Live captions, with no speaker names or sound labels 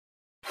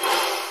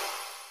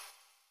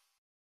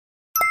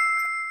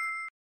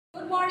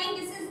morning.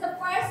 This is the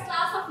first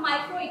class of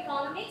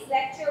Microeconomics,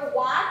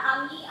 Lecture-01.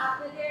 আমি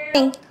আপনাদের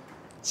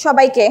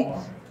সবাইকে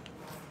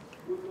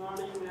Good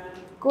morning, ma'am.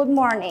 Good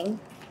morning.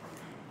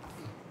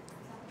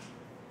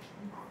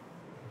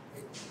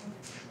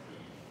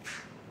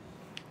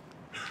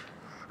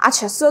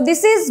 Acha, so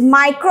this is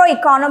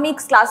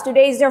Microeconomics class.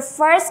 Today is your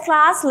first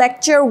class,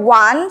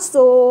 Lecture-01.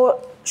 So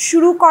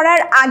shuru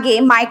korar age,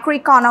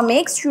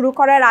 Microeconomics shuru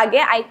korar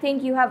age, I think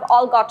you have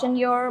all gotten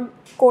your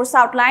course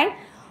outline.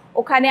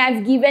 Okay,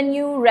 I've given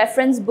you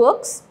reference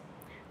books.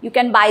 You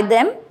can buy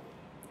them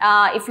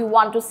if you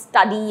want to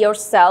study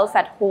yourself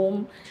at home.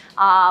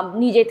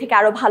 Nije theke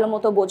aro bhalo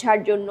moto bojhar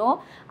jonno.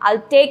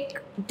 I'll take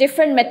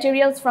different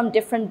materials from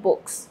different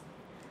books.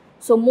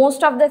 So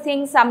most of the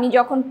things ami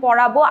jokhon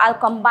porabo, I'll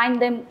combine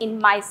them in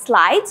my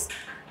slides.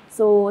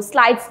 So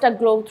slides ta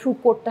go through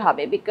korte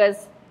hobe because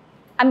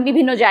ami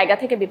bibhinno jayga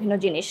theke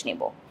bibhinno jinish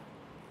nibo.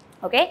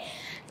 Okay,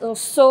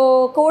 so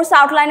course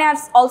outline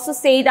has also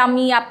said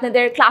ami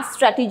apnader class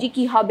strategy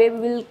ki hobe. We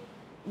will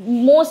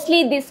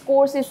mostly this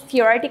course is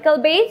theoretical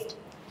based.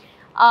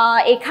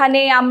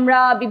 Ekhane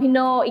amra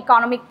bibhinno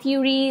economic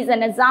theories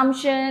and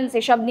assumptions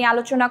eshob niye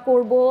alochona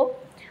korbo,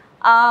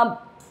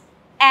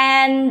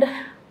 and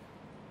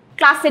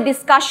class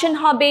discussion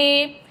hobe,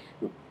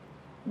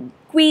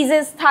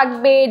 quizzes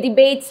thakbe,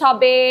 debates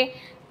hobe.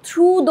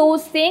 Through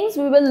those things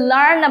we will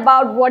learn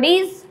about what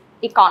is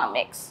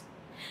economics.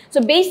 So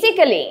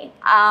basically,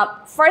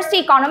 first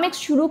economics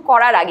shuru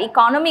korar age,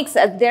 economics,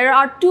 there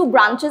are two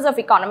branches of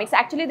economics.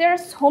 Actually, there are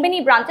so many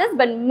branches,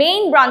 but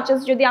main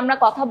branches jodi amra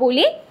kotha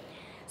boli.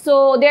 So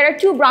there are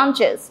two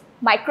branches,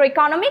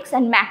 microeconomics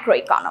and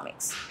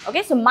macroeconomics.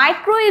 Okay, so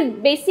micro is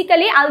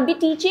basically, I'll be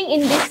teaching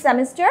in this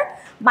semester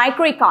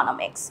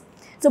microeconomics.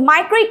 So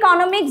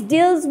microeconomics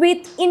deals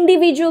with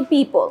individual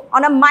people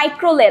on a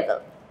micro level.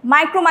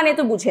 Micro mane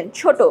to bujhen,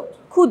 choto,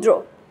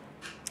 khudro.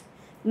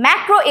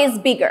 Macro is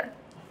bigger.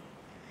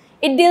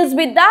 It deals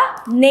with the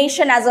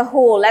nation as a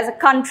whole, as a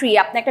country.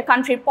 Apni ekta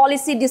country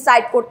policy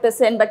decide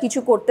kortechen ba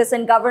kichu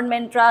kortechen,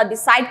 government ra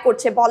decide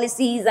korche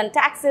policies and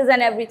taxes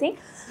and everything.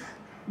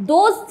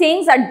 Those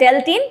things are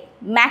dealt in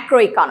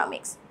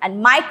macroeconomics,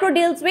 and micro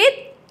deals with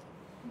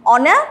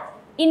on a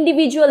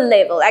individual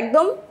level,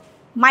 ekdom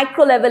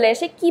micro level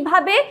eshe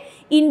kibhabe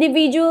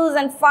individuals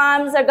and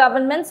firms or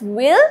governments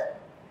will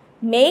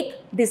make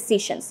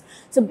decisions.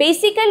 So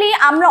basically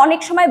amra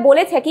onek shomoy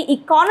bole thaki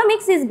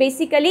economics is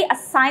basically a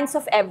science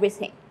of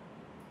everything.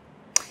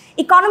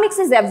 Economics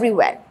is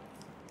everywhere.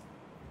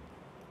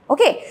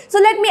 Okay, so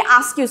let me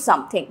ask you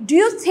something. Do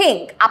you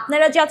think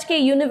apnara je ajke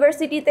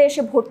university te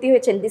eshe bhorti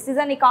hoyechen, this is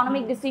an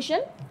economic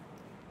decision?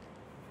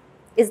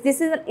 Is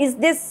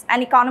this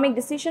an economic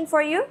decision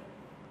for you?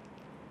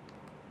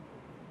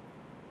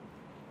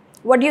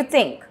 What do you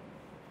think?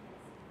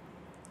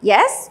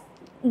 Yes?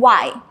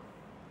 Why?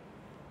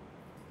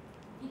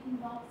 It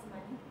involves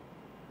money.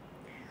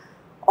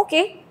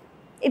 Okay.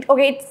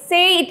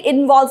 Say it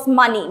involves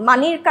money.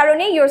 Money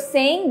karone you're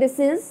saying this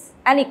is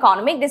an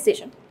economic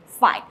decision.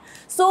 Fine.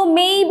 So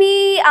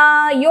maybe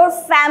your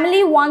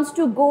family wants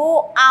to go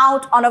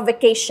out on a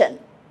vacation.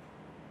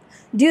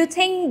 Do you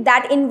think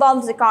that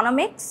involves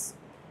economics?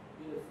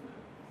 Yes.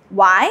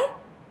 Why?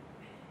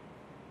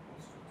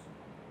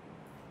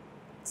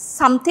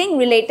 Something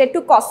related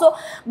to cost. So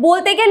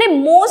bolte gele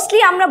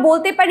mostly amra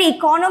bolte pari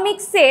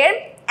economics er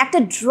ekta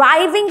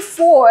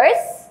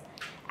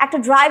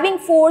driving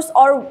force,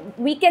 or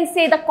we can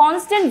say the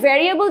constant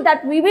variable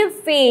that we will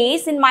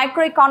face in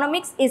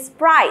microeconomics is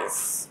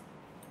price,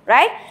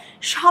 right?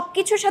 Shop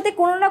kichur sathe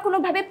kono na kono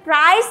bhabe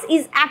price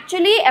is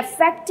actually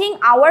affecting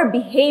our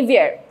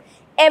behavior,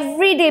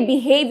 everyday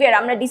behavior.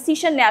 Amra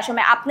decision neya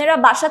shomoy apnara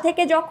basha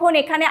theke jokhon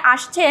ekhane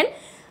ashchen,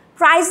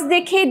 price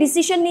দেখে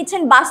decision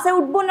নিচ্ছেন বাসে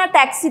উঠবো না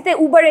ট্যাক্সিতে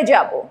উবারে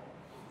যাব,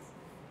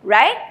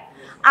 right?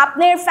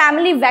 আপনার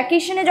family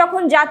ভ্যাকেশনে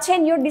যখন যাচ্ছেন,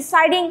 you R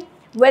deciding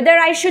whether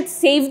I should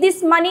save this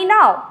money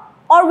now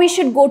or we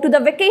should go to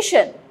the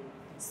vacation.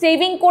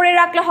 Saving করে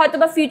রাখলে হয়তো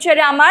বা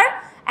ফিউচারে আমার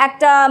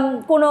একটা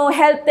কোনো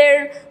হেলথের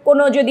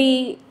কোনো যদি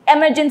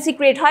এমার্জেন্সি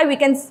ক্রিয়েট হয়, we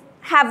can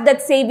have that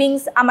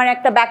savings, আমার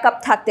একটা ব্যাকআপ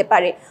থাকতে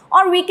পারে,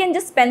 or we can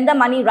just spend the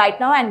money right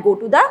now and go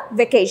to the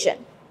vacation.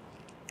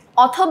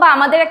 অথবা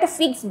আমাদের একটা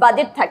ফিক্সড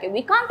বাজেট থাকে,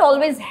 we can't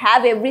always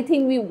have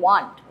everything we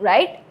want,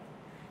 right?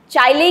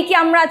 চাইলেই কি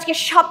আমরা আজকে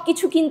সব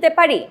কিছু কিনতে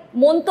পারি?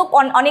 মন তো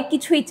অনেক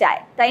কিছুই চায়,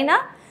 তাই না?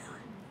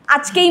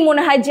 আজকেই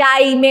মনে হয়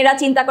যাই, মেয়েরা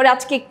চিন্তা করে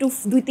আজকে একটু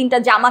 2-3টা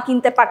জামা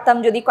কিনতে পারতাম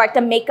যদি,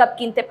 কয়েকটা মেকআপ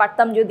কিনতে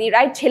পারতাম যদি,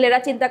 রাইট? ছেলেরা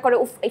চিন্তা করে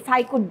if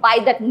I could buy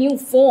that new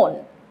phone,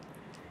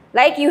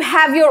 like you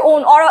have your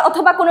own,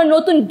 অথবা কোনো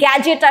নতুন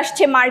গ্যাজেট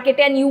আসছে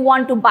মার্কেটে and you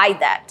want to buy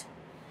that.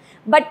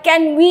 But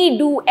can we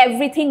do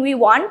everything we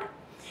want?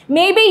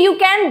 Maybe you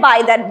can buy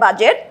that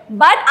budget,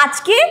 but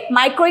ajke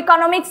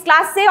microeconomics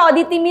class se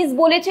Aditi miss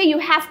boleche you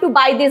have to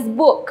buy this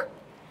book,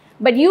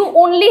 but you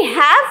only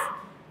have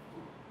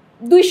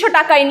 200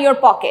 taka in your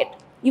pocket.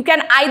 You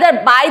can either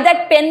buy that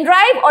pen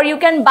drive or you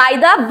can buy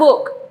the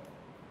book.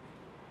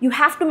 You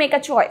have to make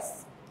a choice.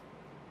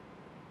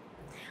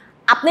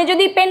 আপনি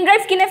যদি pen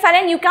drive কিনে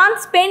ফেলেন, you can't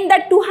spend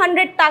that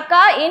 200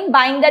 টাকা in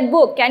buying that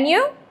book, can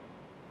you?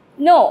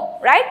 No,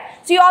 right?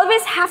 So you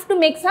always have to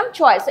make some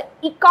choice. So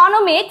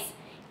economics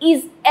is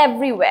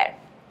everywhere.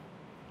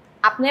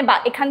 আপনি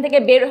এখান থেকে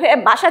বের হয়ে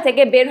বাসা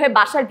থেকে বের হয়ে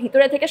বাসার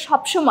ভিতরে থেকে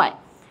সব সময়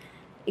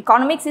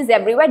economics is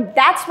everywhere.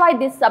 That's why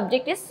this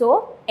subject is so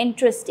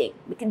interesting,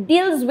 because it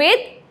deals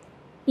with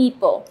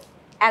people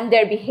and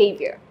their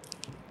behavior.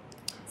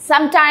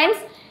 Sometimes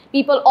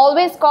people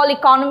always call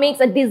economics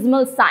a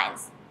dismal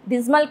science.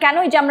 Dismal কেন?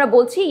 এই যে আমরা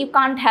বলছি you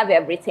can't have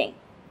everything.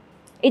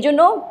 এই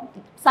জন্য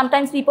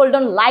sometimes people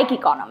don't like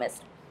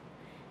economists.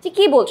 যে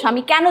কি বলছো,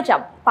 আমি কেন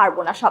পারবো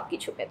না সব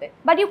কিছু পেতে?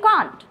 But you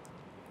can't.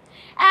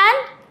 And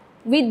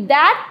with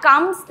that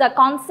comes the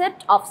concept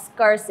of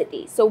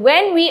scarcity. So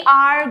when we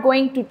are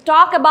going to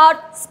talk about,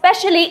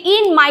 especially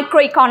in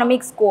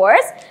microeconomics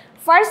course,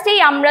 firstly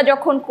আমরা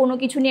যখন কোনো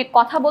কিছু নিয়ে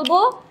কথা বলবো,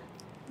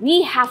 we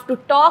have to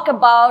talk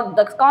about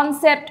the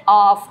concept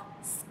of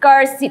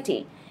scarcity.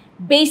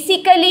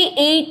 Basically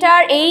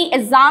এইটার এই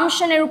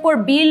assumption-এর উপর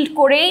build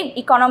করে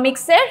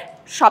economics-এর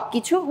সব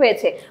কিছু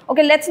হয়েছে.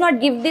 Okay, let's not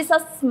give this a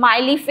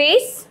smiley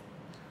face.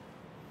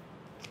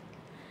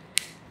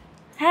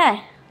 হ্যাঁ,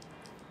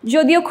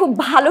 যদিও খুব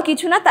ভালো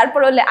কিছু না, তারপর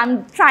হলে I'm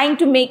trying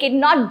to make it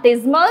not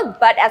dismal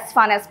but as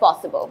fun as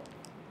possible.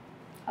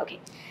 Okay,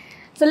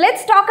 so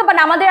let's talk about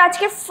আমাদের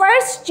আজকে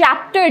first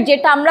chapter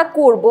যেটা আমরা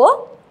করব,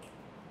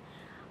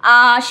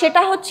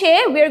 সেটা হচ্ছে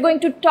we are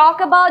going to talk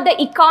about the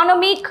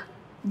economic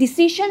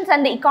decisions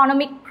and the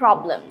economic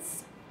problems.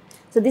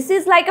 So this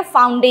is like a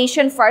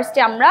foundation. First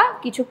আমরা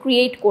কিছু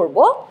create করব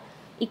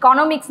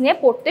economics নিয়ে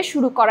পড়তে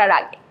শুরু করার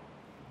আগে.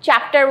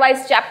 Chapter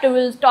wise chapter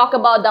will talk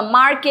about the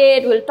market,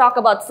 we'll talk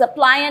about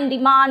supply and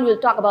demand,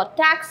 we'll talk about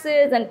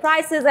taxes and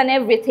prices and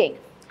everything.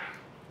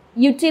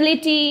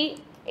 Utility,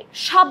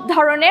 সব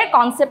ধরনের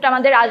কনসেপ্ট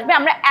আমাদের আসবে,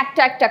 আমরা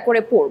একটা একটা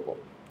করে পড়ব.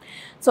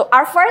 So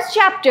our first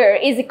chapter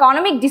is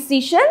economic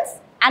decisions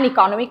and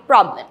economic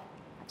problem.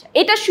 আচ্ছা,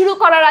 এটা শুরু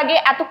করার আগে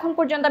এতক্ষণ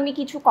পর্যন্ত আমি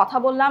কিছু কথা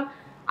বললাম.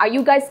 Are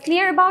you guys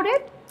clear about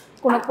it?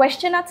 কোনো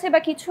কোয়েশ্চেন আছে বা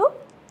কিছু?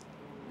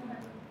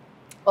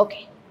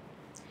 Okay,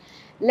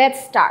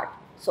 let's start.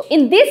 So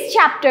in this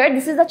chapter,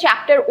 this is a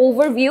chapter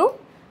overview.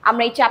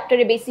 আমরা এই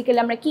চ্যাপ্টারে বেসিক্যালি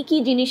আমরা কি কি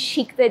জিনিস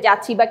শিখতে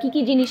যাচ্ছি বা কি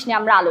কি জিনিস নিয়ে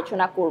আমরা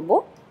আলোচনা করব.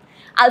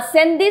 I'll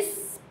send this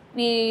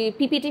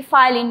PPT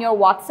file in your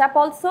WhatsApp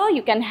also.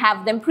 You can have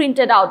them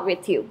printed out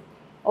with you.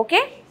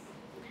 Okay?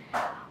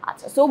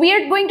 So we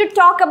are going to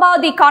talk about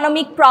the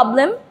economic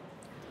problem.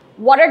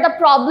 What are the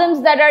problems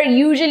that are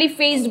usually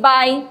faced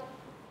by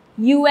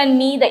you and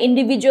me, the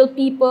individual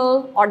people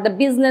or the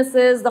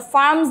businesses, the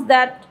firms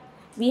that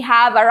we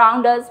have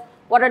around us?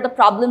 What are the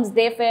problems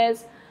they face?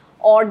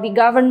 Or the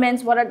governments,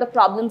 what are the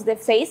problems they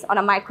face on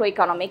a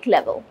microeconomic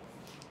level?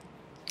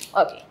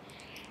 Okay.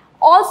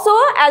 Also,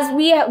 as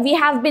we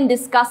have been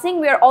discussing,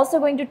 we are also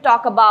going to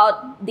talk about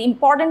the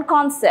important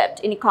concept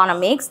in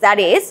economics, that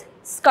is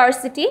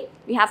scarcity.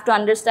 We have to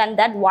understand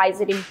that. Why is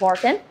it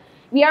important?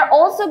 We are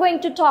also going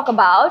to talk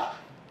about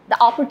the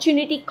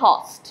opportunity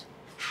cost.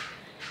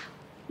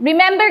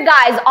 Remember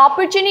guys,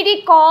 opportunity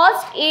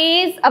cost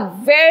is a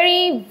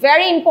very,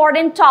 very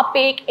important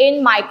topic in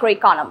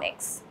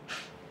microeconomics.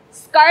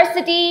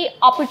 Scarcity,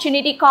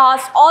 opportunity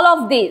cost, all of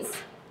these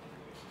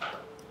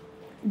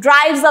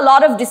drives a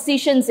lot of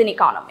decisions in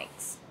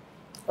economics.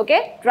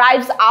 Okay,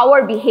 drives our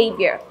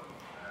behavior.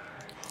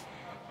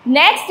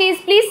 Next is,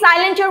 please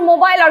silence your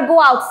mobile or go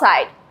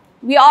outside.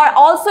 We are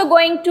also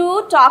going to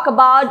talk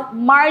about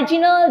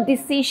marginal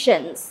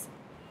decisions.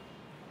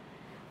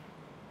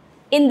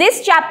 In this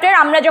chapter,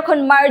 আমরা যখন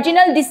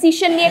marginal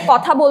decision নিয়ে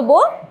কথা বলবো,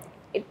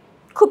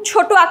 খুব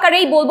ছোট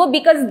আকারেই বলবো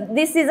because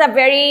this is a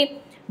very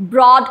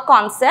broad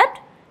concept.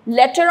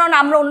 Later on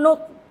আমরা অন্য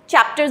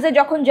chapters এ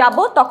যখন যাব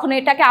তখন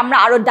এটাকে আমরা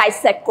আরো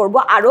dissect করব,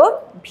 আরো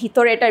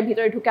এটার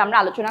ভিতরে ঢুকে আমরা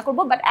আলোচনা করব,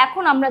 বাট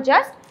এখন আমরা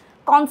জাস্ট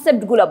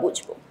কনসেপ্টগুলো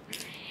বুঝবো.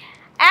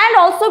 And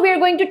also we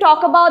are going to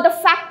talk about the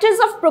factors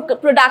of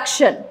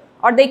production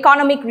or the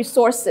economic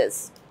resources.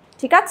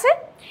 ঠিক আছে?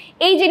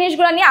 এই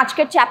জিনিসগুলো নিয়ে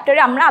আজকের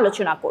চ্যাপ্টারে আমরা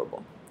আলোচনা করব.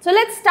 So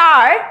let's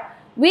start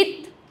with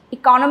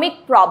economic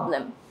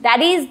problem. That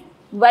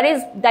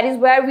is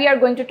where we are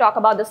going to talk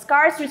about the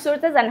scarce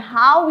resources and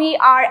how we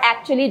are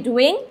actually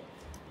doing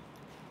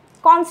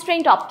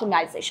constraint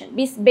optimization.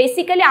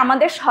 Basically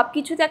আমাদের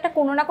সবকিছুতে একটা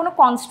কোনো না কোনো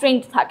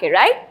constraint থাকে,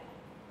 right?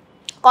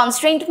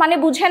 Constraint মানে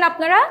বুঝেন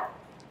আপনারা?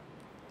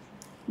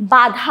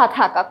 বাধা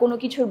থাকা, কোনো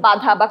কিছুর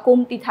বাধা বা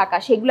কমতি থাকা,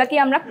 সেগুলোকে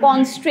আমরা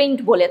constraint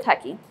বলে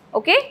থাকি.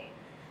 Okay?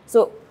 So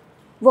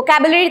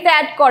vocabulary তে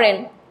add করেন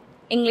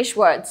English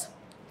words.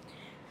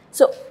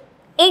 So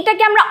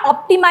এইটাকে আমরা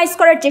অপটিমাইজ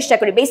করার চেষ্টা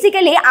করি.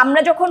 বেসিক্যালি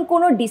আমরা যখন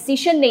কোনো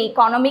ডিসিশন নেই,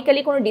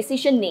 ইকোনমিক্যালি কোনো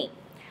ডিসিশন নেই,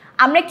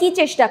 আমরা কি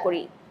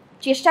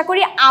চেষ্টা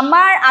করি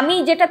আমি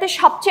যেটাতে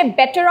সবচেয়ে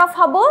বেটার অফ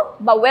হব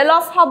বা ওয়েল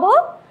অফ হব,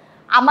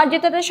 আমার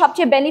যেটাতে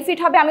সবচেয়ে বেনিফিট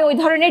হবে, আমি ওই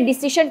ধরনের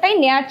ডিসিশনটাই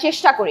নেওয়ার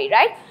চেষ্টা করি,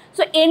 right?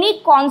 So any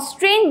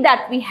constraint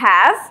that we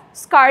have,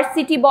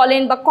 scarcity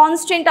বলেন বা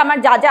কনস্ট্রেন্ট আমার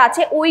যা যা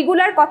আছে,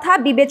 ওইগুলোর কথা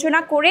বিবেচনা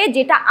করে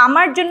যেটা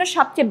আমার জন্য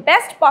সবচেয়ে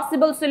best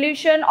possible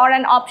solution or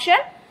an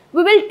option,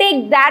 we will take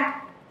that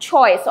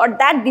choice or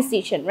that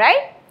decision,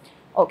 right?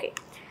 Okay.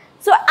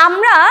 So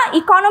আমরা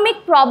economic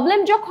problem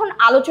যখন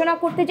আলোচনা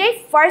করতে যাই,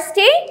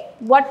 firstly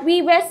what we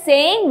were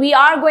saying, we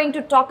are going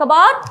to talk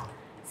about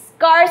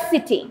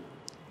scarcity.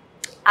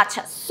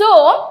 আচ্ছা, so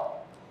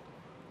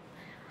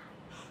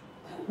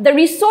the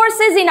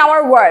resources in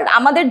our world,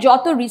 আমাদের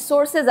যত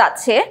resources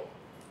আছে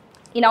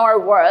in our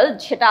world,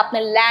 সেটা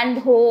আপনার land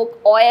হোক,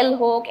 oil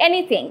হোক,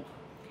 anything,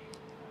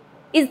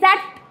 is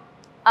that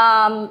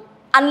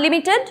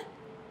unlimited?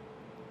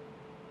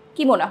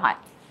 কি মনে হয়?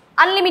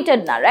 Unlimited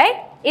না, right?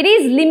 It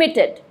is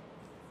limited.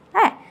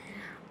 হ্যাঁ,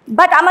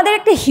 বাট আমাদের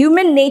একটা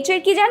হিউম্যান নেচার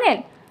কি জানেন,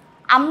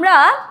 আমরা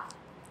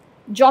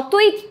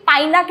যতই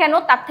পাই না কেন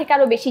তার থেকে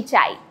আরো বেশি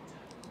চাই,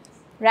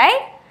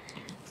 রাইট?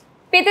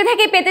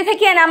 পেতে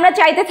থাকি আর আমরা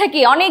চাইতে থাকি,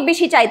 অনেক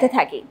বেশি চাইতে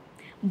থাকি,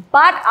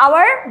 but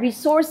hour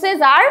resources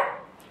R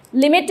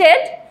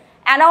limited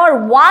and our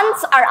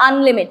wants R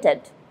unlimited.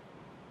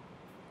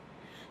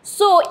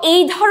 So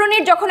এই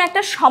ধরনের যখন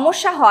একটা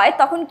সমস্যা হয়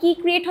তখন কি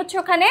ক্রিয়েট হচ্ছে,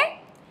 ওখানে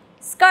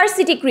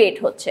স্কারসিটি ক্রিয়েট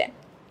হচ্ছে।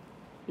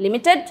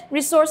 Limited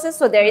resources,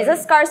 so there is a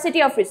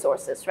scarcity of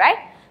resources, right?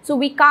 So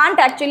we can't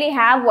actually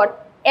have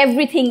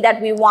everything that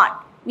we want.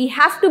 We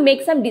have to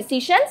make some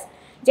decisions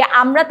যে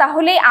আমরা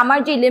তাহলে আমার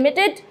যে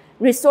লিমিটেড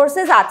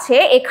রিসোর্সেস আছে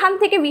এখান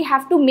থেকে we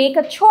have to make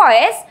a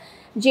choice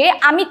যে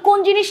আমি কোন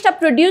জিনিসটা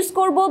প্রডিউস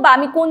করব বা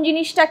আমি কোন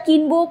জিনিসটা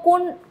কিনবো,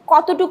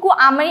 কতটুকু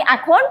আমি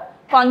এখন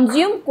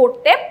কনজিউম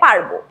করতে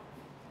পারবো,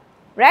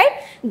 রাইট?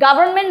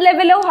 গভর্নমেন্ট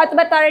লেভেলেও হয়তো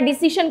বা তারা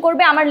ডিসিশন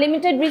করবে আমার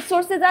লিমিটেড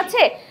রিসোর্সেস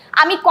আছে,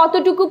 আমি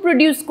কতটুকু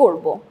প্রডিউস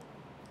করব।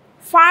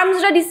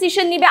 ফার্মসরা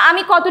ডিসিশন নিবে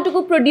আমি কতটুকু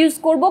প্রডিউস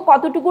করব,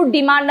 কতটুকু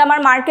ডিমান্ড আমার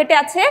মার্কেটে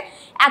আছে,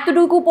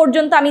 এতটুকু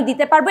পর্যন্ত আমি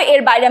দিতে পারবো,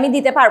 এর বাইরে আমি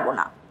দিতে পারবো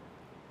না।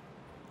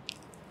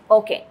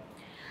 ওকে,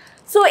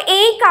 সো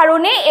এই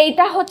কারণে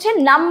এইটা হচ্ছে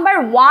নাম্বার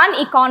 1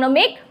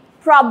 ইকোনমিক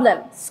প্রবলেম,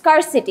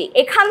 স্কারসিটি।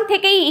 এখান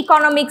থেকেই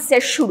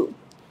ইকোনমিক্সের শুরু,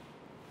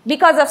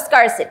 বিকজ অফ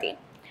স্কারসিটি।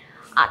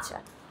 আচ্ছা,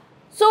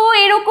 সো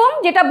এরকম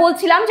যেটা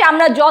বলছিলাম যে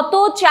আমরা যত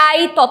চাই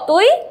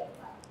ততই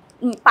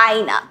পাই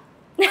না,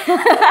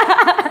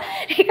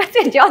 ঠিক আছে?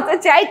 যত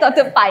চাই তত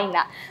পাই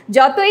না,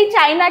 যতই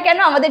চাই না কেন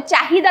আমাদের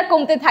চাহিদা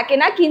কমতে থাকে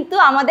না, কিন্তু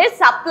আমাদের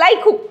সাপ্লাই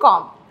খুব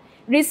কম,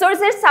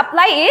 রিসোর্সের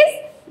সাপ্লাই ইজ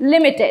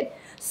লিমিটেড।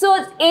 সো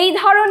এই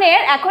ধরনের,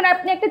 এখন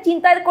আপনি একটা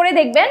চিন্তা করে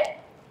দেখবেন,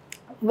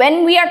 when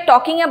we are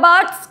talking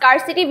about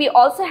scarcity we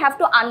also have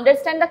to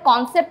understand the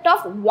concept of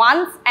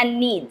wants and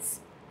needs.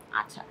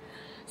 আচ্ছা,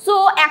 সো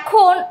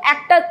এখন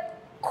একটা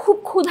খুব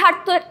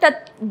ক্ষুধার্ত একটা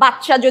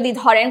বাচ্চা যদি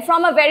ধরেন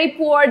from a very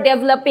poor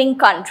developing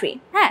country,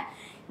 হ্যাঁ,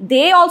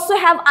 they also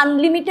have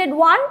unlimited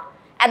want.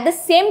 At the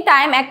same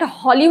time একটা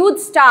Hollywood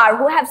star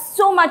who have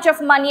so much of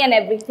money and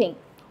everything,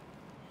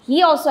 he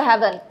also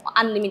have an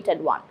unlimited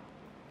want.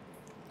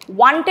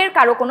 ওয়ান্টের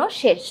কারো কোনো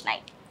শেষ নাই।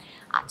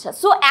 আচ্ছা,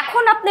 so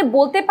এখন আপনি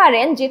বলতে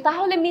পারেন যে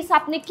তাহলে মিস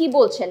আপনি কি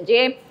বলছেন যে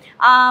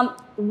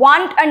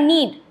want R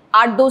need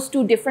R those two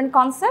different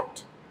concept?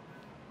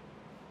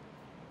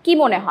 কি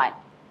মনে হয়?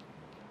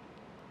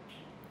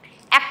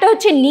 একটা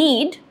হচ্ছে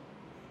নিড,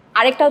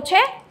 আরেকটা হচ্ছে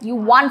you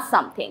want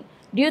something.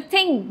 Do you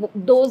think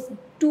those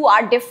two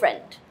R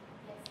different?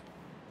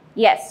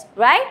 Yes,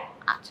 right?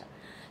 আচ্ছা,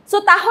 সো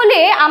তাহলে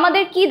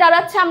আমাদের কি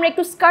দাঁড়াচ্ছে, আমরা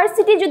একটু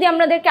স্কারসিটি যদি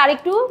আমাদেরকে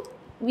আরেকটু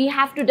we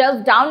have to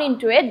delve down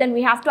into it, then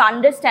we have to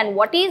understand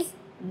what is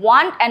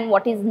want and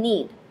what is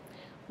need.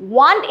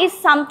 Want is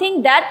something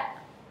that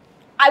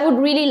I would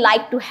really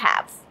like to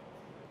have.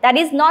 That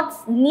is not,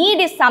 need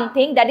is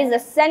something that is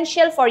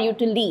essential for you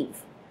to live.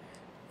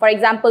 For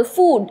example,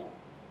 food.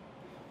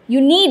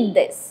 You need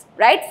this,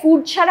 right? Food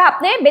ছাড়া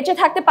আপনি বেঁচে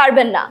থাকতে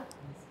পারবেন না.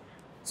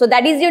 So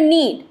that is your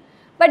need.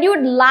 But you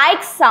would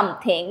like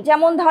something,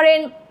 যেমন ধরেন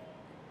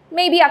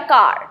maybe a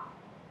car.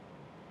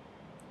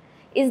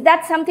 Is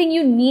that something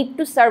you need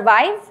to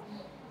survive?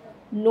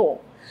 No.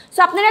 So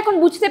আপনারা এখন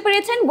বুঝতে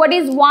পেরেছেন what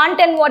is want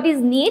and what is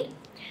need.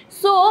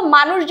 So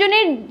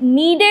মানুষজনের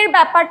নিডের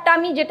ব্যাপারটা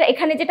আমি যেটা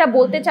এখানে যেটা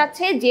বলতে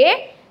চাচ্ছে যে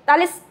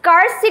তাহলে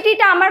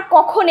স্কারসিটিটা আমার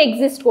কখন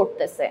এক্সিস্ট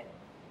করতেছে।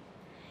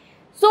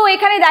 সো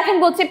এখানে দেখেন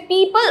বলছে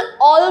people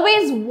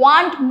always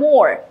want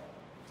more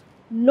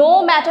no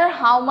matter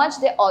how much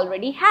they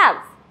already have.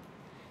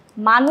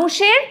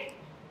 মানুষের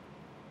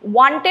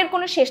ওয়ান্টের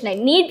কোনো শেষ নাই,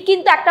 নিড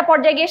কিন্তু একটা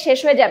পর্যায়ে গিয়ে শেষ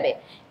হয়ে যাবে।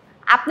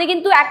 আপনি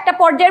কিন্তু একটা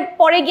পর্যায়ের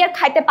পরে গিয়ে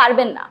খাইতে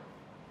পারবেন না,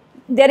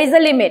 there is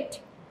a limit.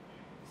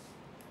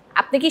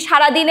 আপনি কি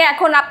সারাদিনে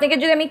এখন আপনাকে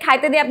যদি আমি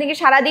খাইতে দিই আপনি কি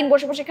সারাদিন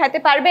বসে বসে খাইতে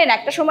পারবেন?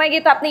 একটা সময়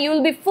গিয়ে তো আপনি you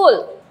will be full,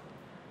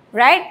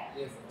 right?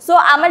 So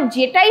আমার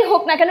যেটাই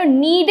হোক না কেন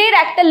নিডের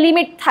একটা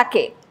লিমিট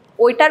থাকে,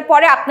 ওইটার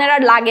পরে আপনার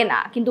আর লাগে না,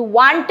 কিন্তু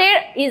ওয়ান্টের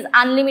ইজ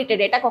আনলিমিটেড,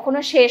 এটা কখনো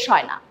শেষ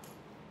হয় না।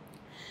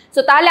 সো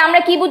তাহলে আমরা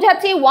কি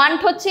বুঝাচ্ছি? ওয়ান্ট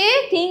হচ্ছে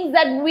things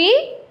that we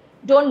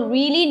don't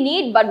really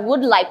need but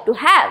would like to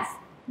have.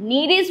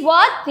 Need is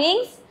what?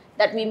 Things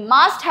that we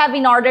must have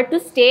in order to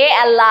stay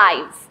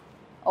alive.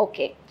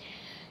 Okay.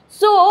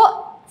 So,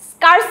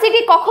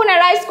 scarcity kokhon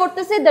arise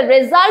kortese? The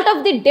result of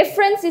the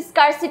difference is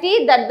scarcity,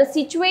 that the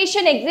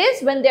situation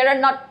exists when there are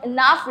not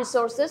enough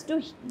resources to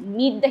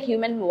meet the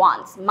human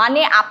wants.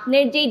 Mane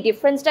apner jei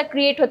difference ta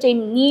create hocche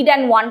need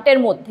and want er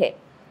moddhe,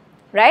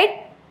 right?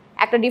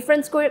 একটা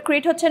difference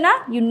create হচ্ছে না?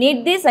 You need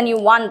this and you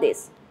want this,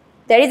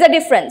 there is a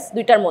difference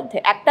দুইটার মধ্যে,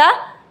 একটা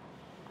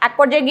এক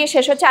পর্যায়ে গিয়ে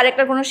শেষ হচ্ছে,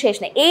 আরেকটার কোনো শেষ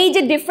নেই। এই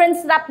যে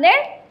ডিফারেন্সটা আপনার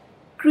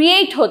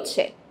ক্রিয়েট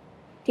হচ্ছে,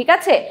 ঠিক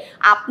আছে?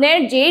 আপনার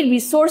যে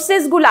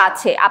রিসোর্সেসগুলো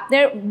আছে,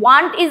 আপনার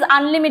want is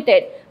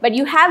unlimited but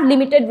you have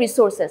limited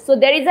resources, so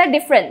there is a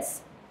difference.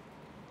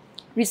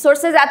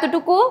 Resources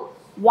এতটুকু,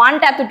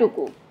 ওয়ান্ট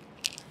এতটুকু,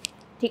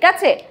 ঠিক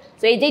আছে?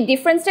 সো এই যে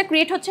ডিফারেন্সটা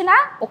ক্রিয়েট হচ্ছে না,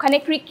 ওখানে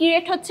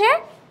ক্রিয়েট হচ্ছে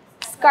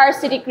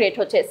স্কারসিটি ক্রিয়েট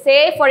হচ্ছে। সে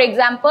for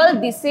example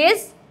this is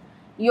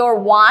your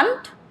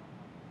want,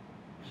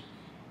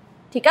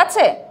 ঠিক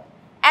আছে,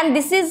 and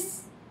this is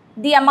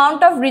the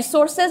amount of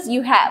resources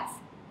you have,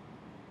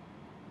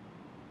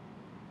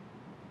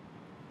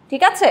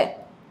 ঠিক আছে?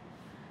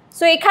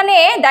 সো এখানে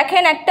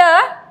দেখেন একটা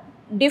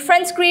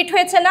ডিফারেন্স ক্রিয়েট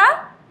হয়েছে না,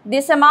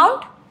 দিস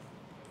অ্যামাউন্ট।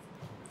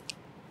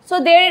 সো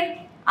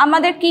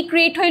আমাদের কি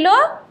ক্রিয়েট হইল?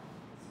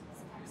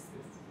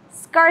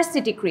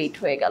 স্কারসিটি ক্রিয়েট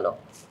হয়ে গেল,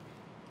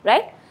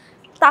 রাইট?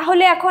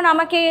 তাহলে এখন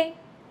আমাকে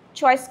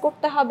চয়েস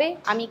করতে হবে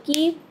আমি কি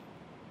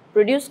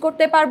প্রডিউস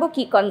করতে পারবো,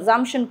 কি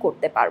কনজাম্পশন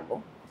করতে পারবো,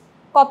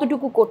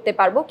 কতটুকু করতে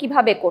পারবো,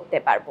 কিভাবে করতে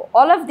পারবো।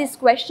 All of this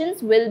questions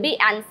will be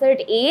answered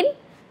in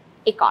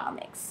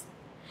economics.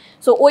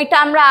 So ওইটা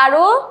আমরা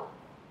আরও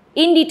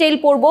ইন ডিটেইল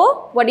পড়বো,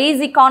 what is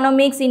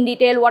economics in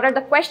detail, what are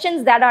the questions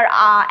that R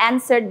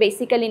answered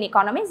basically in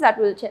economics, that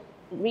will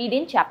read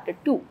in chapter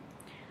 2।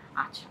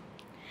 আচ্ছা,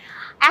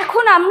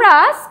 এখন আমরা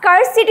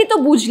scarcity তো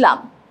বুঝলাম।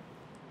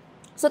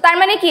 So তার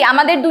মানে কি,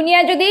 আমাদের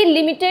দুনিয়ায় যদি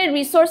লিমিটেড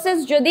রিসোর্সেস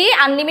যদি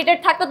আনলিমিটেড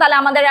থাকতো তাহলে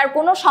আমাদের আর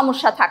কোনো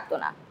সমস্যা থাকতো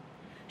না,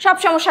 সব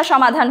সমস্যা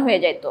সমাধান হয়ে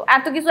যেত,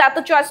 এত কিছু এত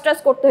চয়েস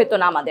করতে হতো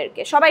না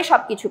আমাদেরকে, সবাই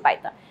সব কিছু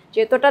পাইতাম।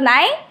 যেহেতু ওটা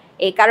নাই,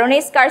 এই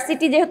কারণেই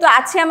স্কারসিটি যেহেতু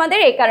আছে আমাদের,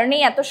 এই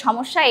কারণেই এত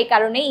সমস্যা, এই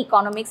কারণেই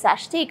ইকোনমিক্স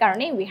আসছে, এই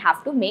কারণেই we have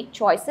to make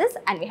choices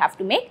and we have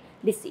to make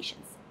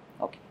decisions.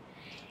 Okay,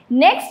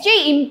 next যে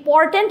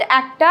ইম্পর্টেন্ট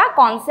একটা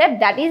concept,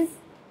 that is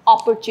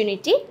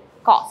opportunity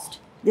cost.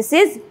 This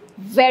is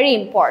very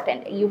important.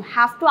 You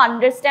have to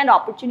understand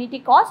opportunity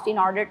cost in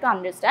order to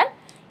understand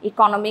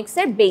economics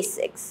এর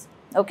basics.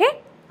 Okay?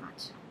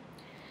 আচ্ছা,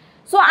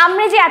 so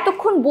আমরা যে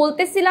এতক্ষণ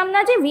বলতেছিলাম না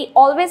যে we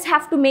always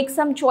have to make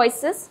some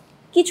choices,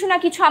 কিছু না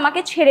কিছু আমাকে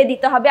ছেড়ে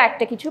দিতে হবে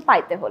একটা কিছু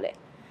পাইতে হলে।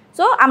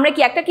 সো আমরা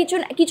কি একটা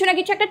কিছু না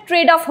কিছু একটা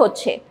ট্রেড অফ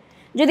হচ্ছে।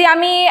 যদি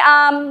আমি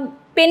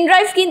পেন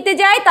ড্রাইভ কিনতে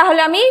যাই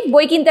তাহলে আমি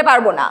বই কিনতে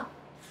পারবো না,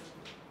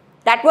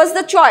 that was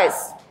the choice,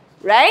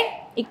 right?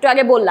 একটু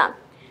আগে বললাম,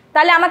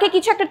 তাহলে আমাকে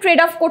কিছু একটা ট্রেড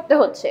অফ করতে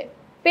হচ্ছে,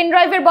 পেন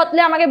ড্রাইভের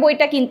বদলে আমাকে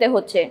বইটা কিনতে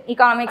হচ্ছে,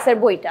 ইকোনমিক্সের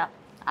বইটা।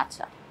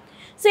 আচ্ছা,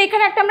 সো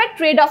এখানে একটা আমরা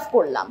ট্রেড অফ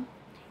করলাম।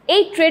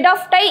 এই trade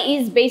অফটাই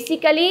is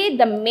basically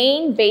the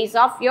main base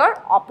of your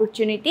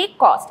opportunity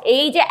cost.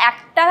 এই যে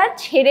একটা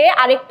ছেড়ে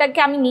আরেকটাকে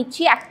আমি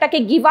নিচ্ছি, একটাকে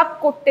গিভ আপ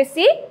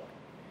করতেছি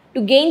to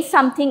gain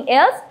something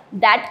else,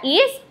 that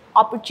is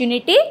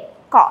opportunity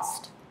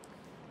cost.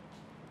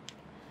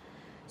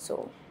 So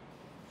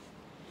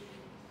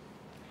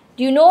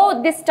do you know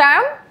this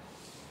term?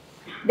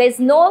 There is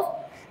no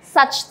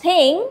such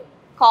thing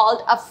called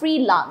a free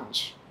lunch.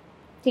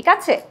 ঠিক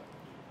আছে?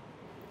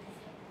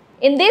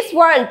 In this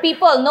world,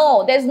 people know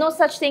there is no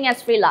such thing as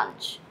free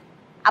lunch.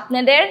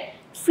 আপনাদের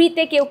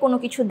ফ্রিতে কেউ কোনো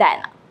কিছু দেয়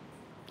না।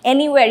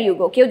 Anywhere you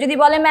go, কেউ যদি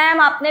বলে ম্যাম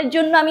আপনার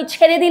জন্য আমি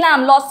ছেড়ে দিলাম,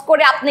 লস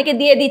করে আপনাকে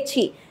দিয়ে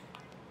দিচ্ছি,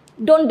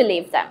 don't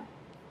believe them.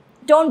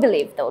 Don't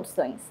believe those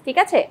things. ঠিক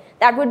আছে?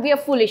 That would be a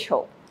foolish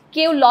hope.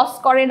 কেউ লস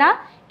করে না,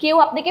 কেউ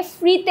আপনাকে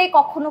ফ্রিতে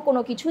কখনো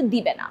কোনো কিছু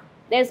দিবে না।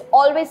 there is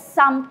always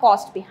some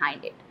cost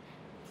behind it,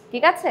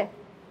 ঠিক আছে?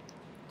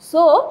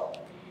 সো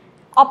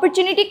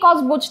অপরচুনিটি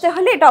কস্ট বুঝতে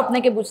হলে এটা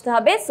আপনাকে বুঝতে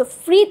হবে। সো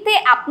ফ্রিতে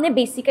আপনি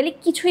বেসিক্যালি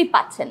কিছুই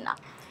পাচ্ছেন না।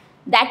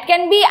 দ্যাট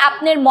ক্যান বি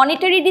আপনার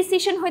মনিটারি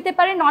ডিসিশন হতে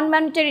পারে, নন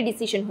মনিটারি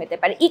ডিসিশন হতে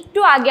পারে। একটু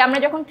আগে আমরা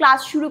যখন ক্লাস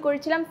শুরু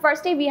করেছিলাম,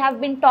 ফার্স্টে we have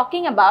been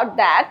talking about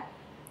that,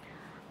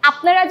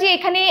 আপনারা যে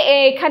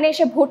এখানে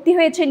এসে ভর্তি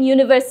হয়েছেন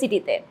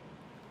ইউনিভার্সিটিতে,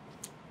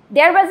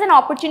 there was an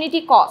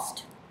opportunity cost,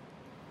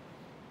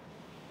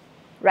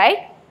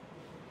 right?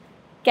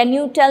 Can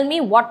you tell me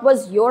what was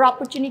your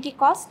opportunity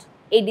cost?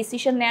 এই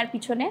ডিসিশন নেওয়ার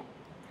পিছনে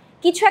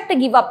কিছু একটা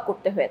গিভ আপ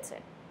করতে হয়েছে।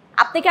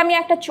 আপনাকে আমি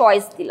একটা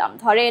চয়েস দিলাম,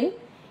 ধরেন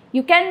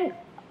you can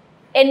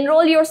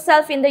enroll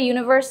yourself in the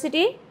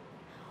university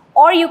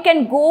or you can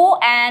go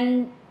and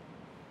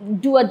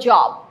do a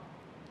job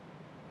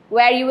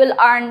where you will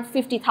earn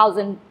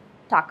 50,000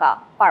 টাকা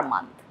per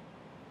month.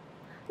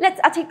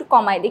 আচ্ছা একটু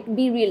কমাই দিক,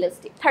 বি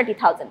রিয়েলিস্টিক,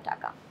 30,000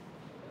 টাকা।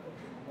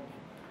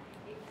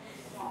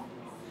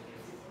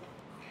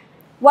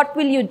 What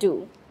will you do?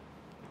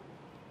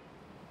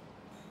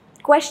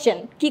 Question,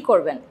 কি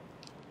করবেন?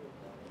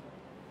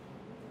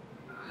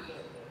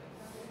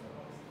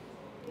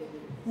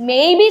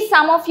 Maybe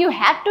some of you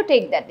had to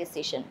take that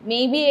decision.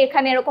 Maybe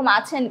এখানে এরকম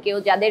আছেন কেউ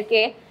যাদেরকে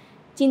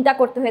চিন্তা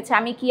করতে হয়েছে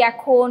আমি কি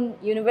এখন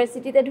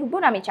ইউনিভার্সিটিতে ঢুকবো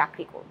না আমি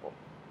চাকরি করব।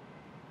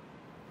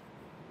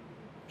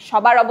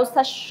 সবার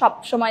অবস্থা সব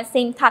সময়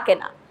সেম থাকে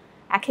না,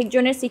 এক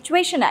একজনের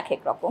সিচুয়েশন এক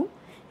এক রকম।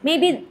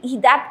 Maybe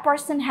that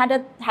person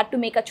had to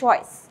make a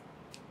choice.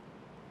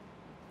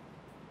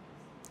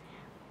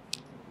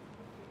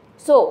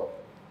 So,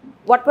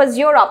 what was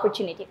your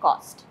opportunity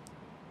cost?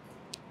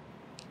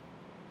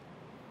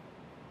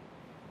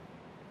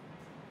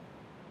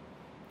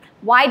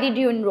 Why did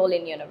you enroll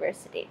in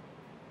university?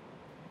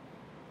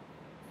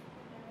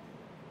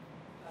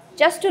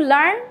 Just to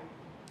learn?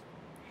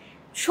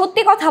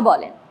 সত্যি কথা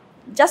বলেন,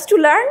 just to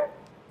learn?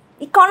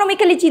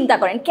 ইকোনমিক্যালি চিন্তা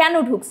করেন, কেন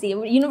ঢুকছি,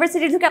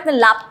 ইউনিভার্সিটি ঢুকে আপনার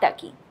লাভটা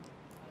কি?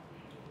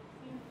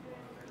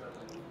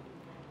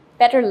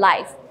 Better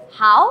life.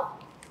 How?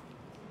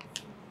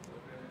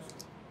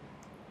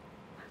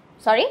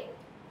 Sorry?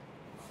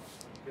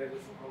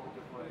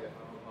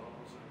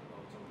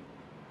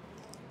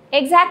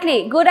 Exactly.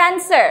 Good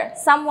answer.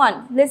 Someone,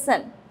 listen.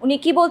 উনি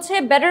কি বলছে?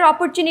 Better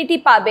opportunity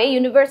পাবে,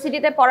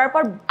 ইউনিভার্সিটিতে পড়ার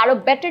পর আরো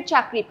বেটার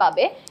চাকরি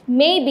পাবে।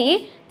 মেবি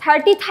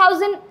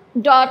 30,000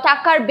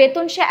 টাকার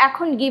বেতন সে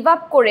এখন গিভ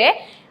আপ করে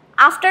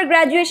after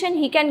graduation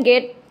he can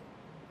get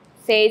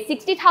সে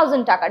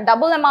 60,000 টাকার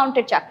ডাবল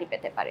অ্যামাউন্টের চাকরি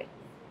পেতে পারে,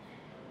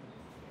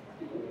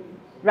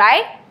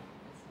 রাইট?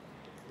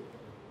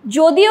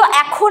 যদিও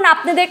এখন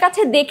আপনাদের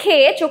কাছে দেখে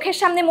চোখের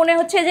সামনে মনে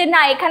হচ্ছে যে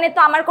না, এখানে তো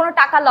আমার কোনো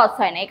টাকা লস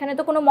হয় না, এখানে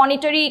তো কোনো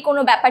মনিটারি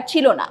কোনো ব্যাপার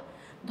ছিল না,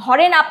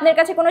 ধরেন আপনার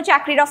কাছে কোনো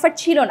চাকরির অফার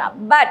ছিল না,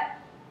 বাট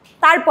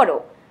তারপরও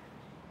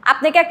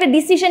আপনাকে একটা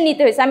ডিসিশন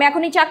নিতে হয়েছে, আমি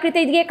এখন এই চাকরিতে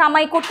গিয়ে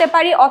কামাই করতে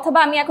পারি, অথবা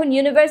আমি এখন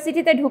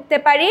ইউনিভার্সিটিতে ঢুকতে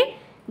পারি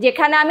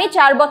যেখানে আমি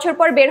 4 বছর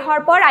পর বের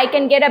হওয়ার পর I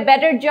can get a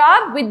better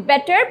job with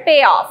better pay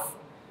off,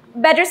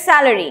 better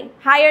salary,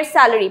 higher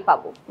salary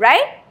পাবো,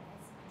 right?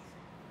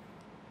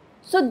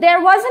 So there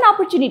was an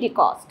opportunity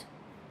cost.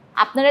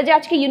 আপনারা যে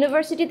আজকে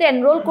ইউনিভার্সিটিতে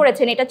এনরোল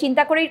করেছেন, এটা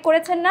চিন্তা করেই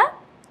করেছেন না?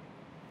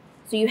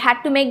 So you had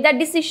to make that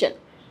decision.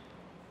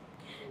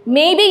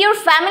 Maybe your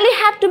family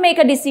had to make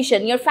a decision.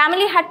 Your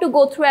family had to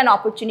go through an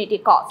opportunity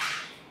cost.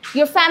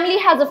 Your family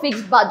has a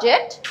fixed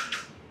budget.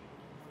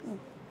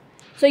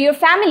 So your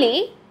family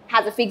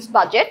has a fixed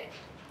budget,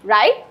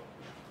 right?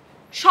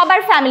 সবার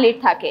ফ্যামিলির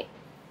থাকে।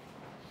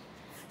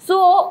 So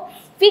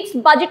fixed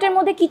বাজেটের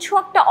মধ্যে কিছু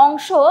একটা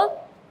অংশ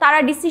তারা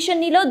decision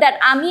নিল দ্যাট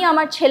আমি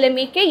আমার ছেলে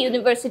মেয়েকে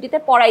ইউনিভার্সিটিতে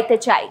পড়াইতে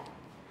চাই।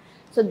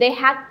 So they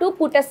had to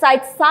put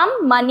aside some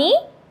money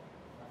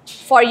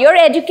for your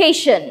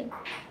education,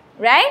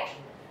 right?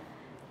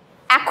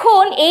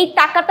 এখন এই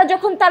টাকাটা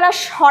যখন তারা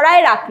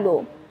সরায় রাখলো,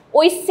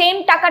 ওই সেম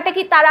টাকাটা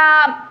কি তারা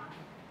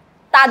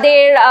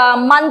তাদের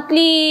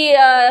মান্থলি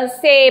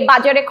সে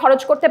বাজারে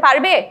খরচ করতে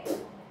পারবে?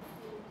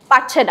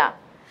 পারছে না।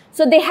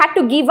 So they had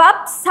to give up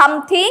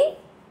something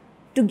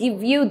to give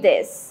you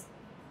this,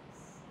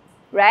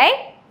 right?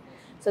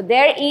 So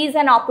there is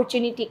an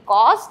opportunity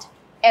cost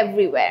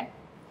everywhere.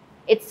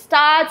 It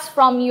starts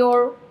from your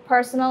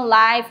personal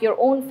life, your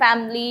own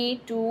family,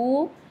 to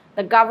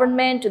the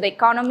government, to the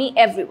economy,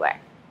 everywhere.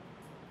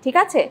 ঠিক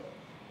আছে?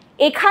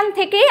 এখান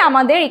থেকেই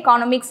আমাদের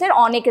ইকোনমিক্সের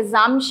অনেক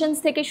assumptions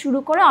থেকে শুরু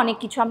করে অনেক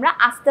কিছু আমরা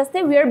আস্তে আস্তে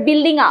উই আর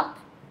বিল্ডিং আপ।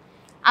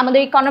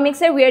 আমাদের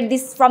ইকোনমিক্সের we are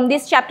this from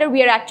this chapter we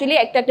are actually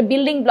একটা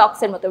বিল্ডিং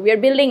ব্লকসের মতো, উই আর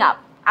বিল্ডিং আপ।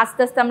 আস্তে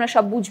আস্তে আমরা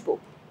সব বুঝবো।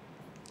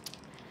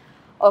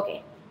 ওকে,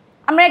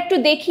 আমরা একটু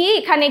দেখি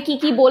এখানে কি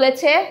কি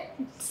বলেছে।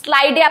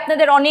 স্লাইডে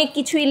আপনাদের অনেক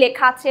কিছুই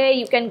লেখা আছে,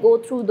 you can go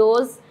through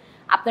those.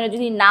 আপনারা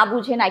যদি না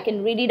বুঝেন I can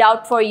read it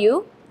out for you,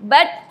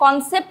 but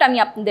concept আমি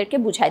আপনাদেরকে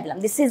বুঝাই দিলাম।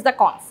 This is the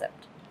concept.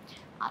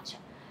 আচ্ছা,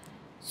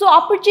 সো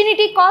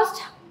অপরচুনিটি কস্ট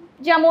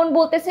যেমন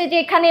বলতেছে যে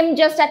এখানে আমি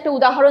জাস্ট একটা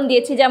উদাহরণ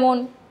দিয়েছি, যেমন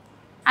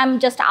I am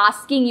just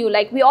asking you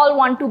like we all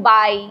want to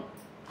by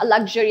a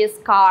luxurious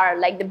car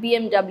like the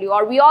BMW,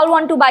 or we all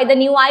want to buy the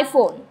new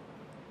iPhone,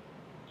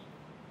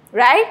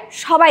 right?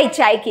 সবাই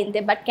চাই কিনতে,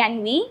 but can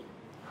we?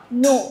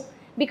 No,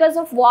 because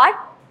of what?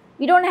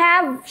 We don't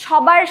have.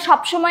 সবার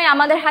সবসময়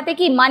আমাদের হাতে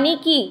কি মানি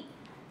কি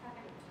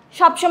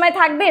সবসময়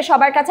থাকবে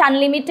সবার কাছে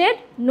unlimited?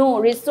 No,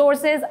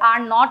 resources are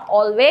not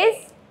always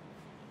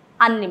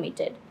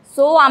unlimited.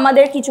 So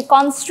আমাদের কিছু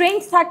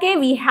constraints থাকে,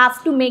 we have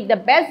to make the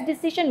best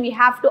decision, we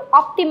have to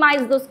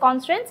optimize those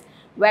constraints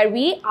where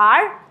we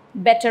are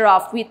better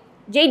off with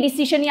যেই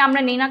ডিসিশনই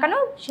আমরা নিই না কেন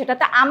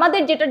সেটাতে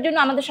আমাদের যেটার জন্য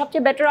আমাদের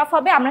সবচেয়ে বেটার অফ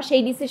হবে আমরা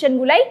সেই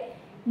ডিসিশনগুলাই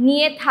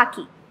নিয়ে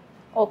থাকি।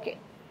 ওকে,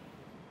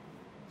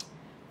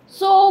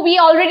 so we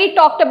already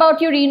talked about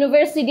your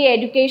university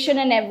education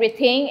and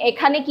everything.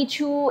 এখানে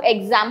কিছু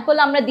এক্সাম্পল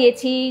আমরা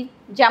দিয়েছি,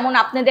 যেমন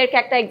আপনাদেরকে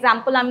একটা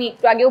এক্সাম্পল আমি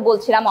একটু আগেও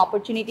বলছিলাম,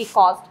 opportunity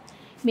cost.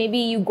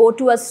 Maybe you go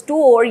to a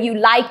store, you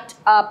liked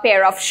a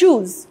pair of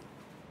shoes,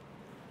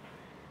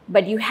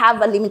 but you have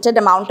a limited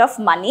amount of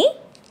money.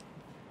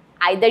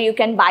 Either you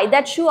can buy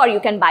that shoe or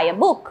you can buy a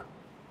book.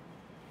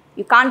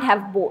 You can't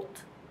have both.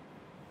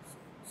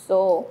 So,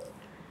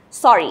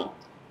 sorry,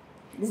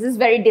 this is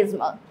very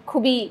dismal.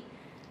 খুবই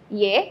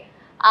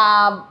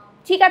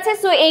ঠিক আছে,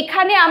 so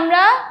এইখানে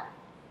আমরা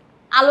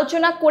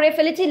আলোচনা করে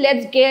ফেলেছি।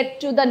 Let's get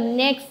to the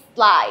next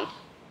slide.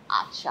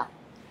 আচ্ছা,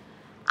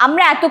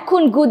 আমরা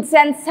এতক্ষণ goods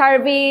and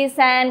service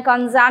and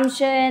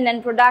consumption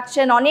and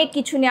production অনেক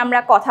কিছু নিয়ে আমরা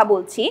কথা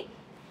বলছি।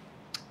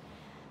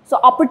 সো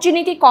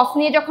অপরচুনিটি কস্ট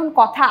নিয়ে যখন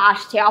কথা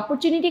আসছে,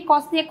 অপরচুনিটি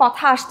কস্ট নিয়ে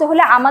কথা আসতে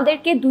হলে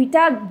আমাদেরকে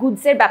দুইটা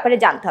গুডসের ব্যাপারে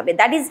জানতে হবে,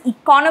 that is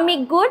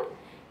economic good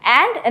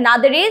and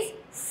another is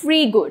free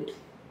good.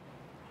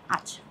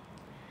 আচ্ছা,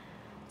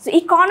 so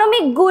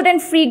economic good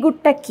and free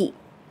গুডটা কি?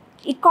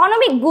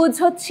 ইকোনমিক গুডস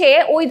হচ্ছে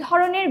ওই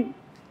ধরনের,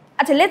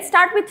 আচ্ছা let's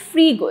start with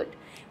free good.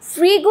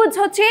 Free goods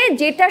হচ্ছে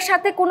যেটার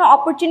সাথে কোনো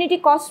অপরচুনিটি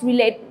কস্ট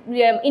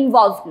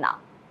ইনভলভ না।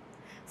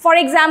 For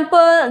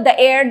example, the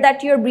air that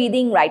you R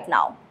breathing right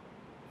now,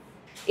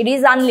 it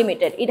is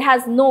unlimited, it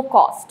has no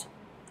cost.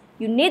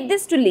 You need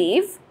this to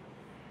live,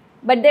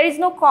 but there is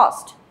no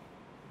cost.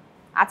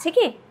 আছে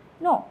কি?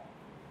 No.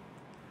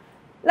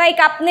 Like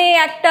আপনি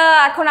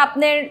এখন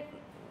আপনার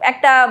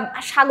একটা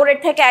সাগরের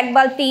থেকে এক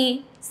বালতি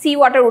সি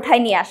ওয়াটার উঠাই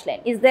নিয়ে আসলেন,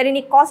 is there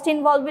any cost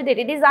involve with it?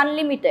 It is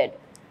unlimited.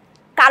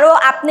 কারো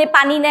আপনি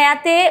পানি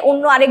নেয়াতে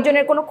অন্য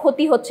আরেকজনের কোনো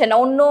ক্ষতি হচ্ছে না,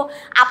 অন্য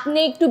আপনি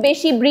একটু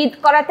বেশি ব্রিথ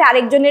করাতে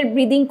আরেকজনের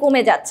ব্রিদিং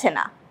কমে যাচ্ছে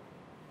না,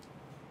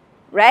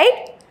 right?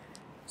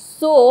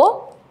 So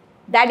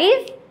that is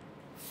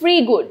free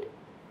good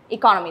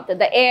ইকোনমিতে,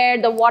 the air,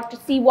 the water,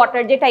 sea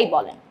water যেটাই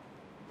বলেন।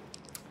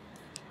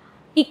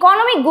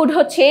 ইকোনমিক গুড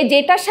হচ্ছে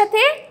যেটার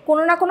সাথে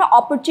কোনো না কোনো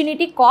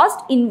অপরচুনিটি কস্ট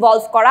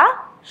ইনভলভ করা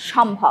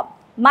সম্ভব।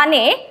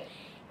 মানে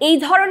এই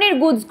ধরনের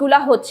গুডসগুলো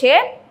হচ্ছে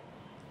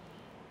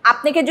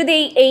আপনাকে যদি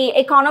এই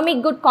ইকোনমিক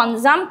গুড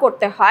কনজাম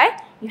করতে হয়,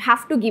 you have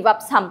to give up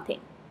something,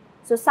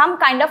 so some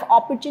kind of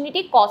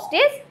opportunity cost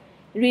is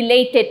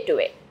related to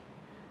ইট।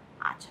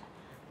 আচ্ছা,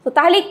 তো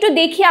তাহলে একটু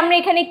দেখি আমরা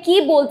এখানে কি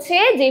বলছে,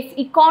 যে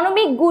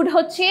ইকোনমিক গুড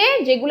হচ্ছে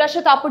যেগুলোর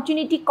সাথে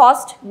অপরচুনিটি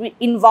কস্ট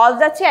ইনভলভ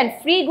আছে, অ্যান্ড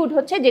ফ্রি গুড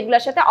হচ্ছে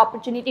যেগুলোর সাথে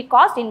অপরচুনিটি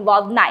কস্ট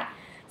ইনভলভ নাই।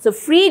 সো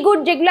ফ্রি গুড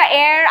যেগুলো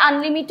এয়ার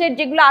আনলিমিটেড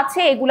যেগুলো আছে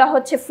এগুলো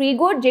হচ্ছে ফ্রি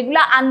গুড, যেগুলো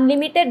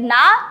আনলিমিটেড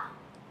না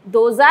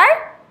those are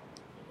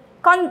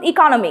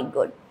economic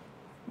good.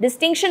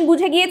 Distinction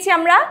বুঝে গিয়েছি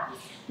আমরা?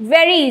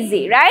 Very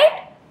easy, right?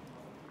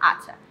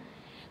 আচ্ছা,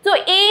 তো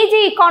এই যে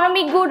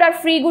ইকোনমিক গুড আর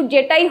ফ্রি গুড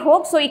যেটাই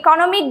হোক, সো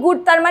ইকোনমিক গুড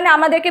তার মানে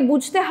আমাদেরকে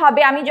বুঝতে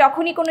হবে আমি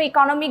যখনই কোনো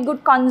ইকোনমিক গুড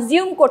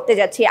কনজিউম করতে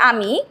যাচ্ছি,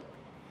 আমি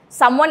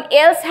someone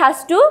else has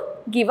to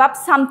give up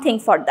something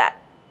for that.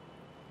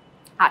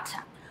 আচ্ছা,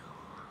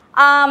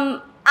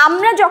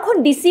 আমরা যখন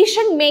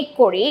ডিসিশন মেক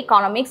করি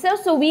ইকোনমিক্সে,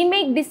 so we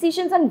make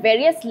decisions on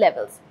various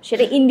levels,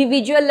 সেটা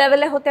ইন্ডিভিজুয়াল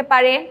লেভেলে হতে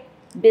পারে,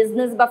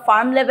 বিজনেস বা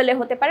ফার্ম লেভেলে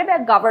হতে পারে, বা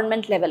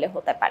গভর্নমেন্ট লেভেলে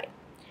হতে পারে।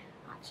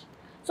 আচ্ছা,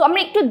 সো আমরা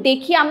একটু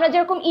দেখি, আমরা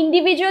যেরকম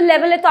ইন্ডিভিজুয়াল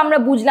লেভেলে তো আমরা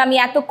বুঝলাম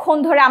এতক্ষণ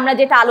ধরে আমরা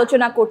যেটা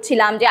আলোচনা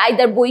করছিলাম, যে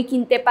আইদার বই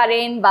কিনতে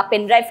পারেন বা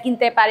পেনড্রাইভ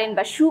কিনতে পারেন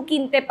বা শু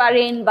কিনতে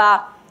পারেন বা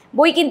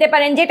বই কিনতে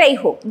পারেন, যেটাই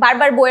হোক,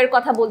 বারবার বইয়ের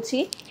কথা বলছি।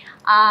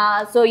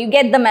 So you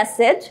get the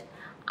message.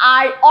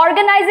 R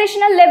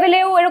organisational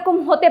লেভেলেও এরকম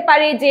হতে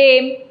পারে যে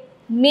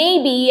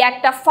মেবি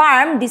একটা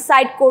ফার্ম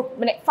ডিসাইড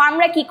মানে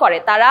ফার্মরা কি করে,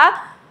 তারা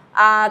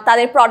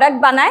তাদের প্রোডাক্ট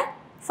বানায়,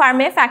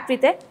 ফার্মে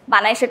ফ্যাক্টরিতে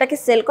বানায়, সেটাকে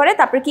সেল করে,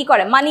 তারপরে কি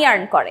করে, মানি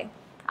আর্ন করে।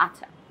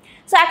 আচ্ছা,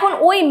 সো এখন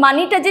ওই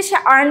মানিটা যে সে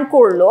আর্ন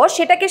করলো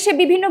সেটাকে সে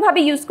বিভিন্নভাবে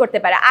ইউজ করতে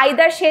পারে।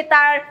 আইদার সে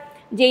তার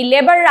যেই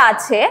লেবাররা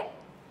আছে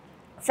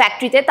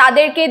ফ্যাক্টরিতে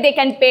তাদেরকে they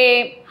can pay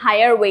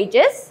higher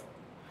wages,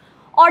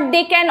 or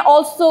they can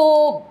also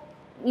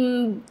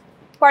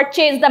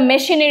purchase the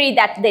machinery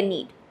that they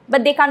need, but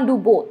they can't do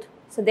both,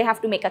 so they have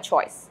to make a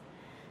choice.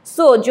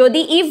 So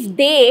jodi if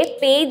they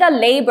pay the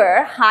labor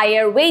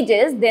higher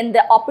wages, then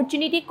the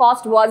opportunity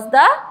cost was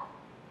the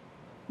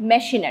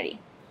machinery.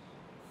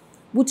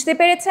 Bujhte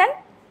perechen?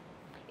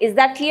 Is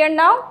that clear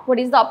now? What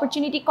is the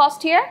opportunity cost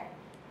here?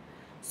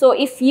 So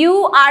if you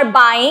are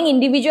buying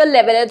individual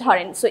level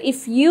ধরেন, so if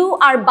you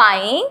are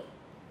buying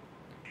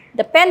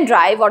the pen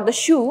drive or the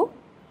shoe,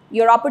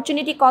 your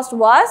opportunity cost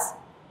was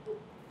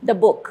the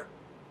book.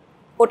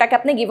 ওটাকে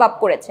আপনি give up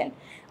করেছেন।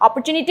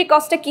 Opportunity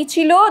কস্টটা কি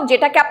ছিল,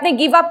 যেটাকে আপনি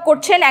give up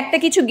করছেন একটা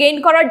কিছু গেইন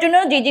করার জন্য,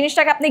 যে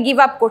জিনিসটাকে আপনি গিভ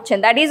আপ করছেন,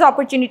 that is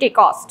opportunity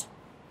cost.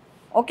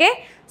 Okay,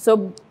 so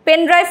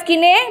pen drive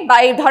কিনে বা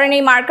এই ধরেন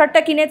এই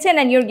মার্কারটা কিনেছেন,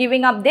 and your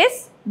giving up this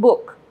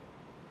book,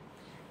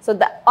 so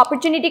the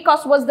opportunity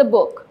cost was the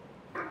book,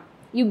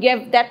 you gave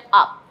that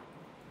up.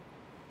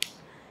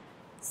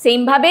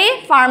 সেমভাবে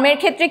ফার্মের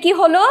ক্ষেত্রে কি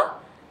হলো,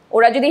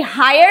 ওরা যদি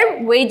হায়ার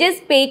ওয়েজেস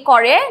পে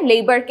করে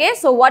লেবারকে,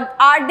 so what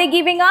are they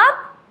giving up?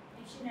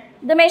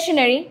 The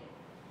machinery.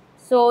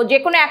 So যে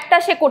কোনো একটা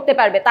সে করতে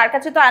পারবে, তার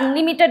কাছে তো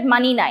আনলিমিটেড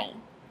মানি নাই,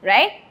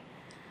 right?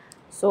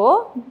 So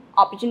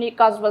opportunity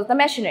cost was the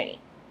machinery.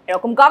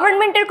 এরকম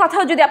গভর্নমেন্টের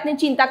কথাও যদি আপনি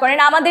চিন্তা করেন,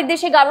 আমাদের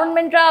দেশে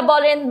গভর্নমেন্টরা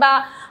বলেন বা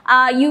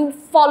you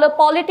follow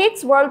politics,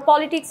 world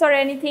politics or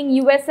anything,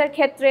 US এর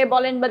ক্ষেত্রে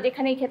বলেন বা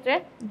যেখানেই ক্ষেত্রে,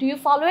 do you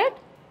follow it?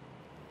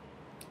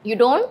 You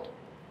don't?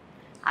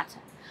 আচ্ছা,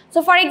 so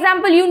for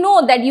example, you know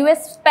that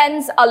US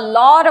spends a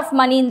lot of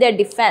money in their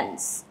defence.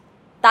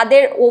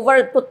 তাদের ওভার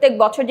প্রত্যেক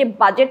বছর যে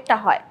বাজেটটা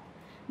হয়,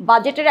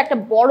 বাজেটের একটা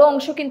বড়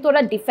অংশ কিন্তু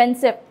ওরা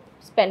ডিফেন্সে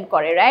স্পেন্ড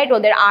করে, রাইট?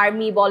 ওদের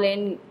আর্মি বলেন,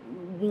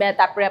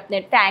 তারপরে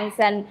আপনার ট্যাঙ্কস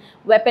অ্যান্ড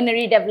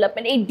ওয়েপনারি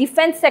ডেভেলপমেন্ট, এই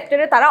ডিফেন্স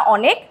সেক্টরে তারা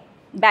অনেক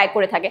ব্যয়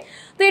করে থাকে।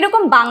 তো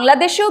এরকম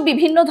বাংলাদেশেও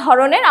বিভিন্ন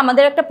ধরনের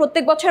আমাদের একটা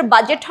প্রত্যেক বছর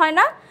বাজেট হয়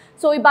না,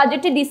 সো ওই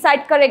বাজেটে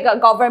ডিসাইড করে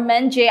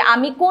গভর্নমেন্ট যে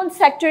আমি কোন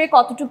সেক্টরে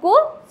কতটুকু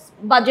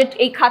বাজেট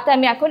এই খাতে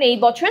আমি এখন এই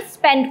বছর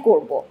স্পেন্ড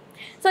করব।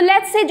 সো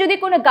লেটস সে যদি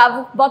কোনো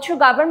বছর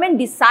গভর্নমেন্ট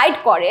ডিসাইড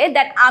করে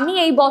দ্যাট আমি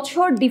এই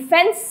বছর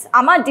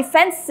আমার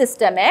ডিফেন্স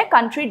সিস্টেমে,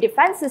 কান্ট্রি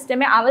ডিফেন্স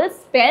সিস্টেমে I will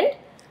spend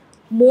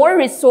more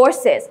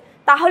resources,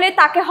 তাহলে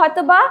তাকে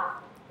হয়তো বা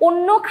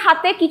অন্য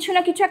খাতে কিছু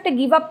না কিছু একটা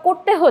গিভ আপ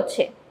করতে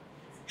হচ্ছে।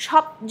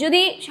 সব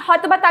যদি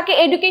হয়তোবা তাকে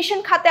এডুকেশন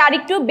খাতে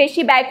আরেকটু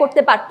বেশি ব্যয়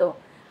করতে পারতো,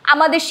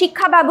 আমাদের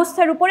শিক্ষা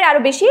ব্যবস্থার উপরে আরো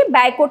বেশি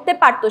ব্যয় করতে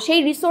পারতো, সেই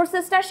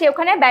রিসোর্সেসটা সে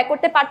ওখানে ব্যয়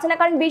করতে পারছে না,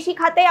 কারণ বেশি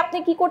খাতে আপনি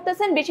কি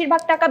করতেছেন,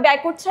 বেশিরভাগ টাকা ব্যয়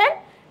করছেন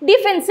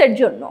ডিফেন্সের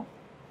জন্য।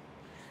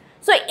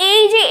 সো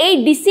এই যে এই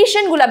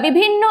ডিসিশনগুলো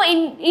বিভিন্ন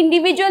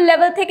ইন্ডিভিজুয়াল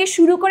লেভেল থেকে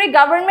শুরু করে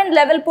গভর্নমেন্ট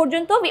লেভেল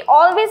পর্যন্ত, we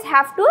always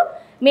have to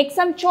make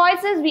some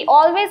choices, we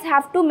always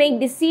have to make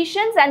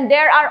decisions, and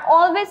there are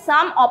always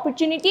some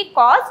opportunity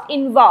cost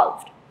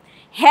involved.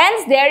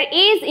 Hence there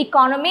is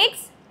economics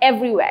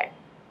everywhere.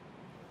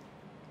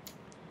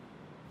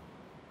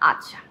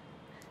 Acha.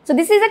 So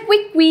this is a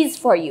quick quiz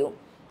for you.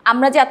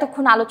 Amra je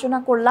etokhon alochona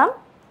korlam.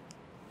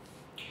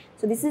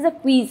 So this is a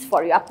quiz for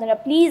you. Apnara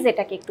please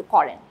etake ekটু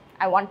করেন.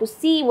 I want to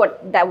see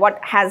what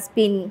has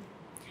been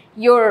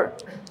your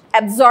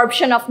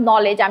absorption of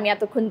knowledge. Ami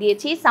etokhon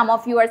diyechi. Some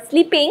of you are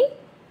sleeping.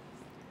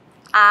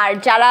 আর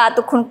যারা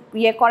এতক্ষণ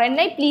ইয়ে করেন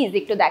নাই please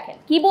একটু দেখেন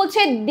কি বলছে।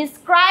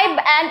 Describe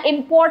an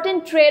important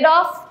trade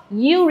of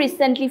you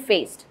recently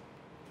faced.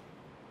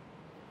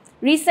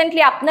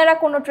 Recently আপনারা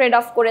কোনো ট্রেড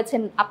অফ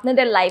করেছেন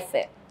আপনাদের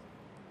লাইফে,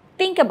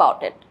 থিঙ্ক অ্যাবাউট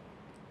ইট।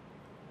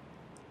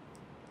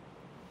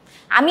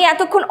 আমি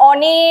এতক্ষণ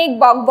অনেক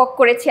বক বক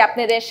করেছি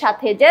আপনাদের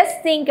সাথে, জাস্ট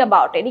থিঙ্ক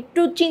অ্যাবাউট ইট,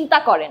 একটু চিন্তা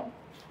করেন।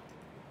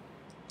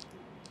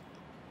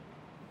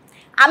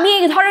 আমি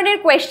এই ধরনের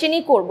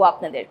কোয়েশ্চেনই করব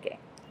আপনাদেরকে।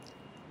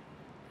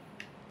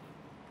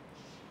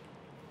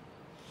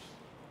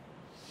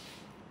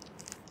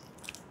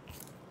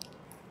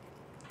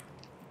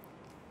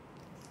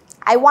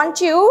 I want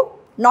you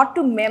not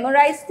to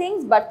memorize things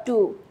but to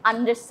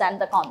understand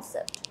the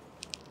concept.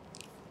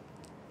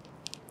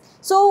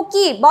 So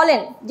কি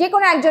বলেন, যে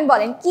কোনো একজন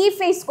বলেন কি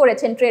ফেস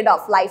করেছেন ট্রেড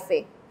অফ লাইফে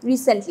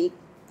রিসেন্টলি,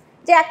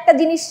 যে একটা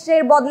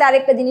জিনিসের বদলে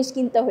আরেকটা জিনিস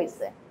কিনতে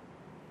হয়েছে।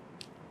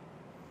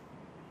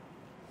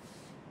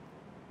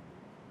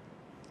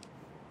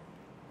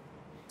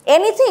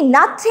 Anything,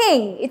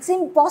 nothing, it's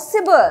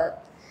impossible.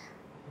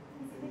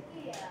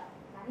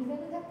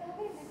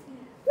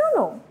 No.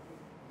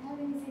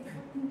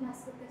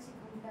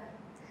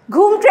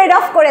 ঘুম ট্রেড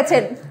অফ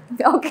করেছেন,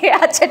 ওকে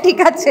আচ্ছা ঠিক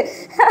আছে,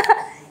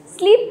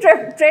 স্লিপ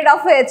ট্রেড অফ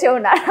হয়েছে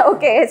ওনার,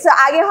 ওকে। সো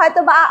আগে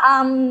হয়তো বা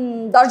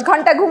 10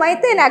 ঘন্টা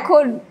ঘুমাইতেন,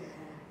 এখন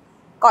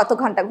কত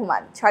ঘন্টা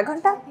ঘুমান? 6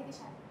 ঘন্টা,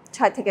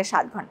 6 থেকে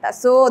 7 ঘন্টা।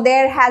 So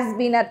there has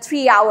been a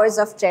 3 hours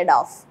of trade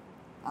of,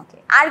 ওকে।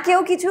 আর কেউ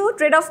কিছু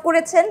ট্রেড অফ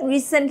করেছেন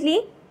রিসেন্টলি?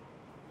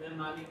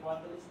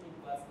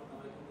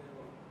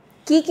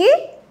 কি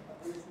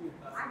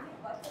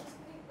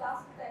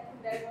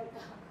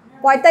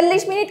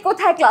 45 মিনিট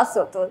কোথায় ক্লাস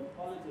হতো?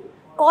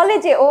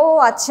 কলেজে, ও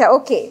আচ্ছা,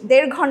 ওকে,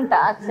 1.5 ঘন্টা,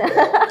 আচ্ছা।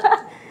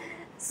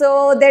 So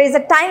there is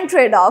a time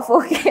trade of,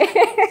 okay.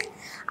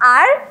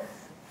 R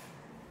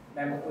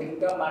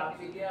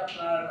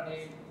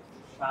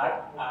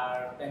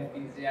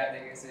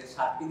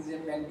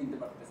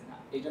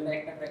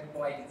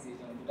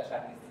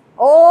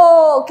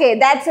okay,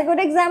 that's a good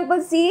example.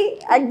 C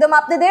একদম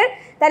আপনাদের,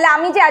 তাহলে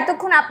আমি যে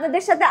এতক্ষণ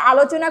আপনাদের সাথে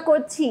আলোচনা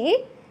করছি,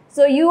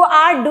 so you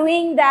are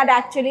doing that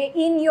actually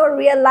in your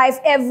real life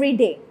every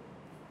day,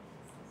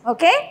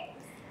 okay?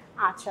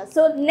 Acha,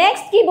 so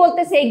next ki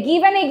bolte say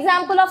give an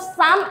example of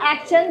some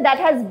action that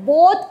has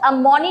both a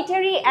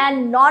monetary and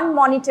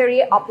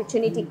non-monetary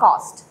opportunity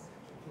cost.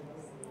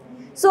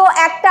 So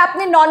ekta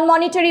apni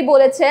non-monetary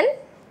bolechen,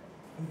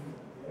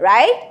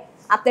 right?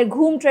 Apnar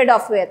ghum trade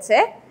off hoyeche,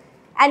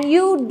 and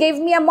you gave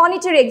me a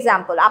monetary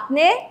example.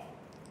 Apne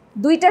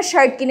duita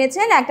shirt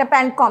kinechen, ekta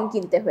pant kom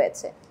kinte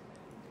hoyeche.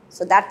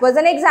 So that was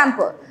an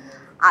example.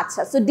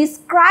 Acha, so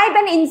describe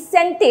an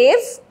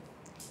incentive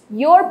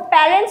your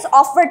parents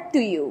offered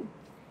to you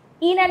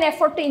in an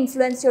effort to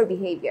influence your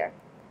behavior.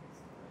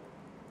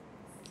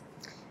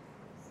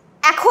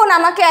 এখন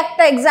আমাকে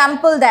একটা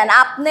example দেন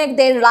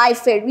আপনাদের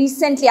লাইফে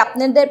recently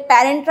আপনাদের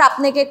প্যারেন্টরা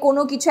আপনাকে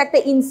কোনো কিছু একটা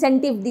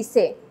ইনসেন্টিভ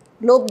দিছে,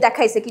 লোভ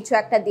দেখাইছে কিছু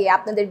একটা দিয়ে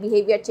আপনাদের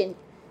বিহেভিয়ার চেঞ্জ,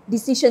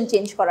 ডিসিশন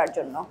চেঞ্জ করার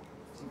জন্য,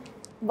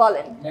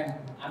 বলেন।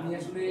 আমি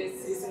আসলে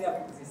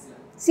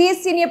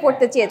সিএসসি নিয়ে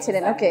পড়তে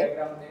চেয়েছিলেন, ওকে।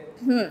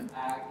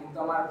 কিন্তু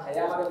আমার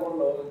ভাইয়া আমাকে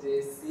বলল যে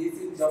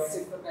সিএসসি জব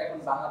সেক্টরটা এখন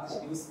বাংলাদেশে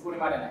হিউজ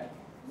পরিমাণে নাই,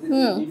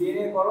 যদি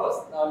বিবিএ করস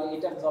তাহলে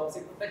এটা জব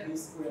সেক্টরটা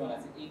হিউজ পরিমাণে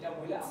আছে, এটা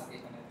বলে আমাকে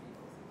এখানে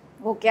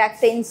ওকে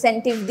একটা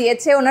ইনসেন্টিভ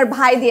দিয়েছে, ওনার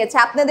ভাই দিয়েছে।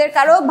 আপনাদের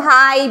কারো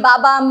ভাই,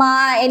 বাবা, মা,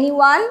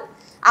 এনিওয়ান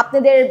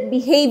আপনাদের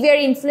বিহেভিয়ার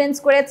ইনফ্লুয়েন্স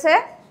করেছে,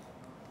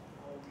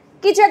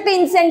 কিছু একটা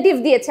ইনসেন্টিভ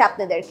দিয়েছে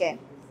আপনাদেরকে,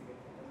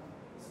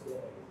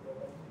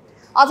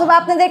 অথবা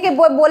আপনাদেরকে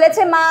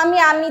বলেছে মা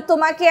আমি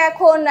তোমাকে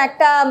এখন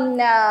একটা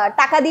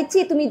টাকা দিচ্ছি,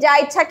 তুমি যা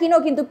ইচ্ছা কিনো,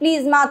 কিন্তু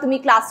প্লিজ মা তুমি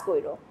ক্লাস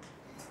করো।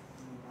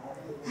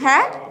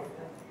 হ্যাঁ,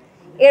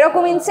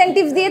 এরকম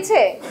ইনসেন্টিভ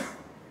দিয়েছে,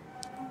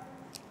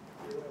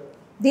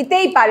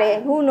 দিতেই পারে,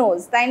 হু নোজ,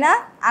 তাই না?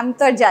 আমি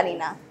তো আর জানি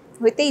না,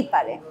 হইতেই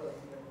পারে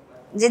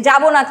যে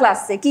যাব না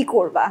ক্লাসে, কি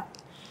করবা,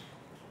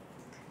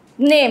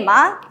 নে মা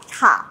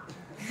খা,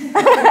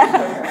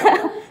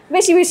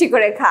 বেশি বেশি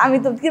করে খা, আমি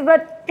তো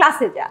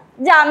ক্লাসে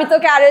যা আমি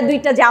তোকে আরো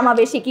 2টা জামা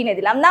বেশি কিনে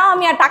দিলাম, না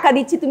আমি আর টাকা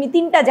দিচ্ছি তুমি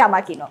 3টা জামা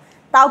কিনো,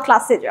 তাও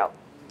ক্লাসে যাও,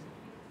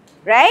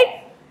 রাইট?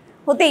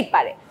 হতেই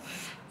পারে।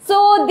 So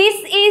so this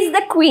is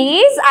the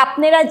quiz.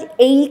 আপনারা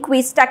এই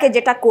কুইজটাকে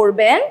যেটা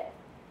করবেন,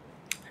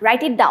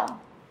 রাইট ইট ডাউন,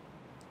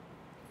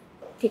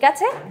 ঠিক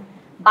আছে?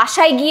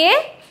 বাসায় গিয়ে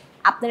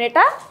আপনারা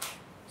এটা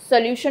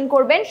সলিউশন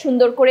করবেন,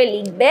 সুন্দর করে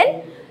লিখবেন,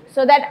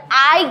 so that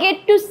I get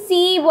to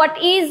see what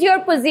is your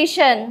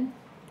position.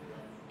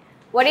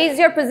 What is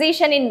your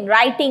position in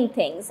writing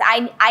things?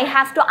 I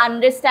have to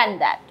understand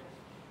that.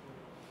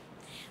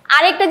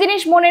 আরেকটা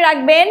জিনিস মনে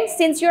রাখবেন,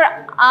 since you're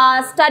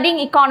studying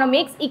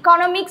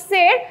economics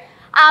এর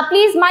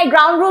please, my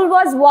ground rule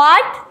was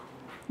what?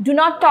 Do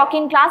not talk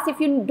in class. If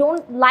you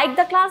don't like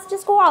the class,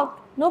 just go out,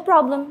 no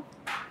problem.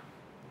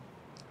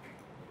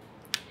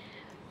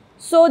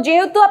 So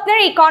যেহেতু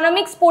আপনারা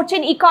economics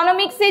পড়ছেন,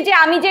 ইকোনমিক্সে যে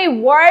আমি যে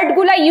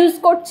ওয়ার্ডগুলো ইউজ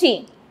করছি,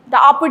 the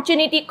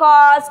opportunity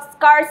cost,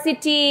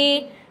 scarcity,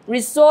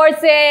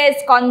 resources,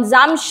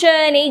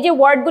 consumption, এই যে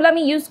ওয়ার্ডগুলো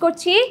আমি ইউজ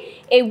করছি,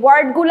 এই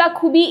ওয়ার্ডগুলো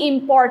খুবই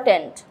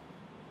ইম্পর্ট্যান্ট।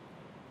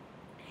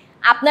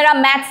 আপনারা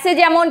ম্যাথসে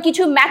যেমন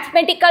কিছু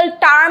ম্যাথমেটিক্যাল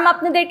টার্ম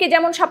আপনাদেরকে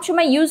যেমন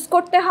সবসময় ইউজ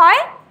করতে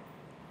হয়,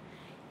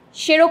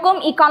 সেরকম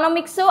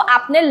ইকোনমিক্সেও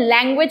আপনার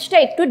ল্যাঙ্গুয়েজটা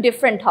একটু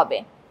ডিফারেন্ট হবে।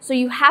 So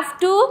you have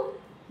to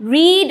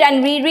read and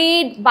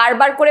read,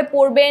 বারবার করে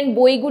পড়বেন,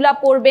 বইগুলা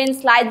পড়বেন,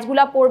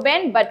 স্লাইডসগুলা পড়বেন,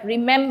 বাট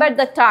রিমেম্বার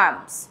দ্য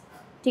টার্মস,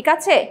 ঠিক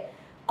আছে?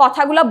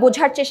 কথাগুলো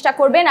বোঝার চেষ্টা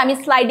করবেন, আমি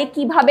স্লাইডে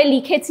কিভাবে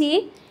লিখেছি,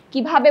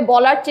 কিভাবে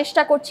বলার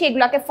চেষ্টা করছি,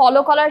 এগুলাকে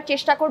ফলো করার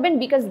চেষ্টা করবেন,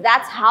 because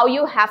that's how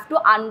you have to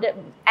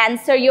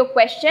answer your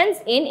questions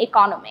in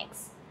economics.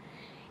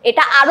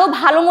 এটা আরও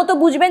ভালো মতো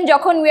বুঝবেন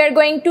যখন we are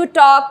going to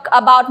talk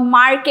about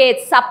market,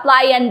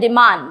 supply and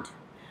demand.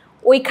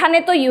 ওইখানে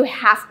তো you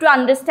have to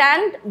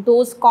understand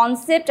those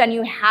concept and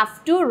you have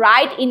to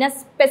right in a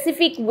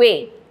specific way,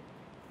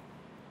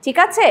 ঠিক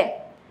আছে?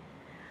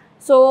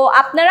 সো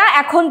আপনারা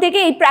এখন থেকে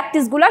এই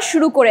প্র্যাকটিসগুলো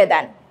শুরু করে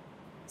দেন,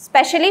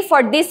 স্পেশালি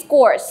ফর দিস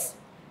কোর্স।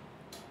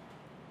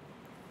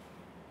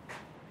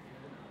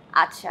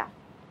 আচ্ছা,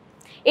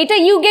 এটা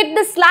you get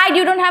the slide,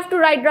 you don't have to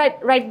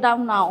write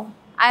down now,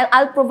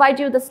 I'll provide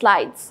you the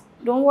slides,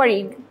 don't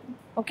worry,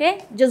 okay?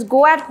 Just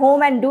go at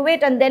home and do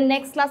it, and then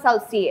next class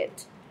I'll see it.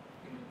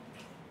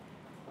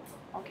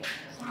 Okay,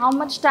 so how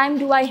much time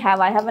do I have?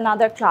 I have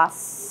another class.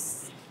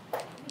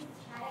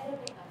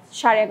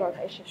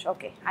 11:30.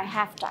 Okay, I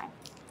have time.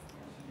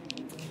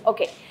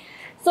 Okay,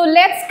 so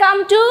let's come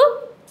to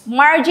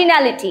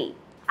marginality.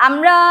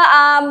 আমরা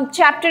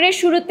চ্যাপ্টারের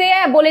শুরুতে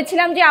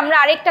বলেছিলাম যে আমরা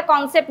আরেকটা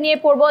concept নিয়ে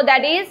পড়বো,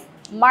 that is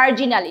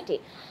মার্জিনালিটি।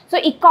 So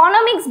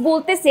economics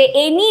বলতেছে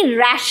এনি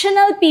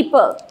র্যাশনাল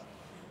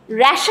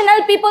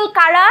পিপল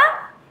কারা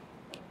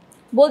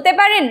বলতে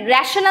পারেন?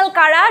 র্যাশনাল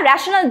কারা?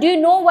 Rational, do you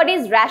know what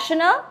is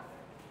rational?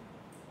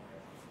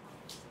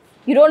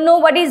 You don't know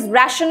what is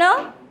rational?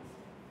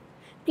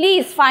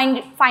 Please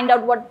find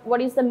out what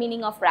is the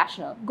meaning of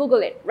rational.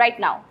 Google it right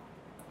now.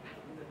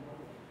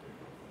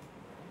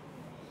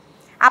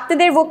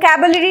 আপনাদের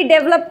vocabulary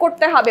develop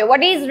করতে হবে.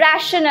 What is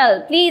rational?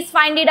 Please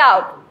find it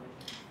out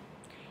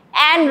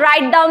and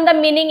write down the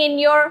meaning in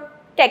your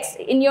text,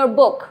 in your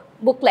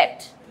booklet.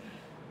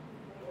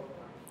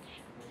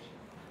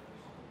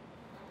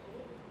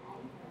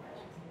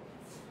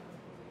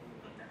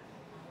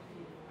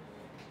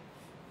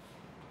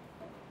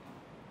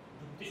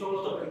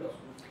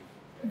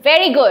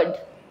 Very good,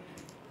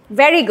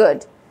 very good.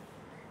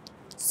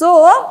 So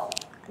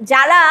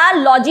যারা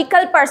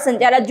logical person,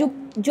 যারা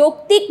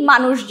যৌক্তিক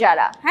মানুষ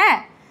যারা, হ্যাঁ,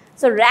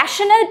 so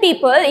rational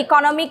people,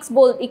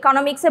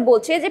 ইকোনমিক্সে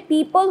বলছে যে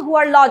people who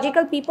R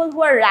logical, people who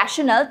R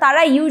rational,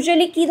 তারা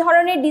ইউজুয়ালি কী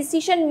ধরনের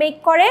ডিসিশন মেক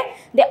করে?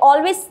 They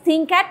always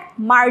think at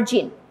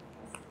margin.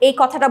 এই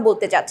কথাটা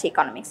বলতে চাচ্ছি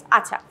ইকোনমিক্স।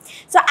 আচ্ছা,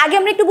 সো আগে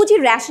আমরা একটু বুঝি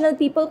র্যাশনাল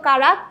পিপল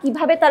কারা,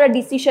 কিভাবে তারা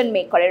ডিসিশন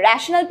মেক করে।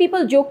 র্যাশনাল পিপল,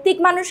 যৌক্তিক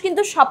মানুষ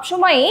কিন্তু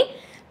সবসময়ই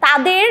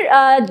তাদের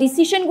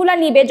ডিসিশনগুলো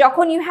নিবে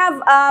যখন you have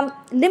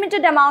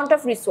limited amount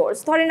of resource.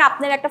 ধরেন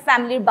আপনার একটা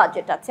ফ্যামিলির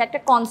বাজেট আছে, একটা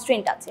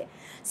কনস্ট্রেন্ট আছে,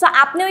 সো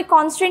আপনি ওই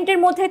কনস্ট্রেন্টের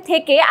মধ্যে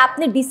থেকে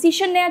আপনি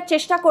ডিসিশন নেওয়ার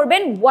চেষ্টা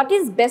করবেন what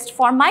is best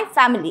for my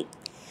family.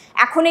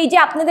 এখন এই যে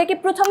আপনাদেরকে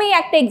প্রথমেই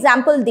একটা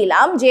এক্সাম্পল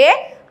দিলাম যে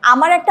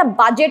আমার একটা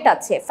বাজেট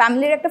আছে,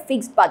 ফ্যামিলির একটা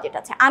ফিক্সড বাজেট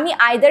আছে, আমি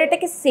আইদার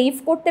এটাকে সেভ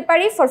করতে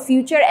পারি for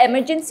future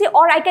emergency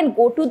or I can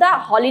go to the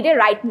holiday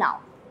right now.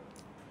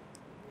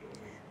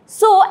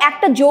 So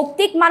একটা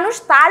যৌক্তিক মানুষ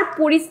তার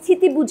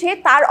পরিস্থিতি বুঝে,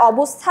 তার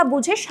অবস্থা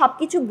বুঝে, সব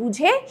কিছু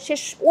বুঝে সে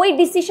ওই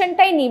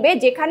ডিসিশনটাই নিবে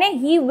যেখানে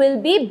he will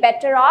be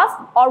better of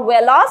or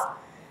well of,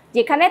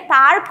 যেখানে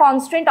তার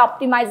কনস্ট্রেন্ট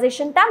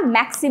অপটিমাইজেশনটা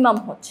ম্যাক্সিমাম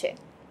হচ্ছে,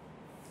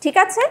 ঠিক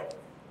আছে?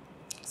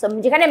 সো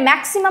যেখানে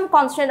ম্যাক্সিমাম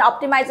কনস্ট্রেন্ট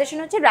অপটিমাইজেশন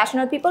হচ্ছে,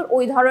 র্যাশনাল পিপল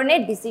ওই ধরনের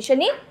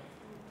ডিসিশনই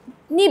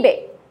নিবে।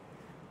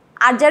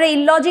 আর যারা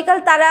ইললজিক্যাল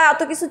তারা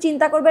অত কিছু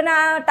চিন্তা করবে না,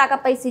 টাকা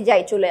পাইছি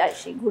যাই চলে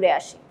আসি, ঘুরে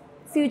আসি,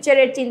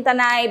 ফিউচারের চিন্তা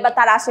নাই, বা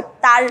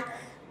তার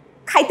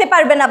খাইতে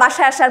পারবে না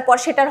বাসায় আসার পর,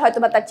 সেটার হয়তো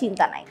বা তার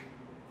চিন্তা নাই,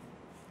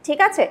 ঠিক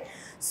আছে?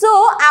 সো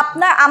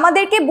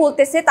আমাদেরকে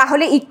বলতেছে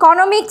তাহলে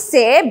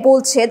ইকোনমিক্সে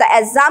বলছে the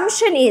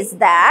assumption is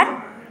that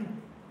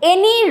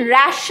any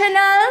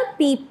rational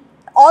people,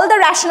 all the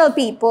rational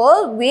people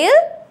will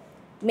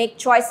make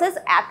choices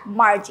at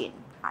margin.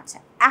 আচ্ছা,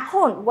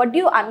 এখন what do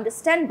you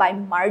understand by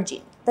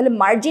margin? তাহলে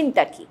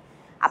মার্জিনটা কি?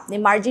 আপনি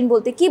মার্জিন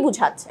বলতে কি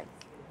বুঝাচ্ছেন?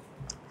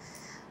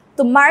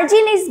 তো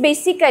মার্জিন ইজ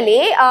বেসিক্যালি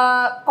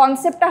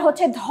কনসেপ্টটা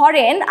হচ্ছে,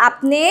 ধরেন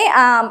আপনি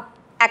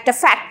একটা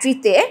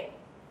ফ্যাক্টরিতে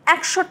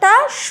 100টা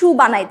শু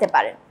বানাইতে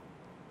পারেন।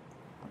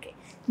 ওকে,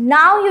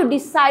 now you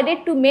decided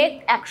to make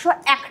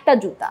 101টা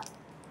জুতা।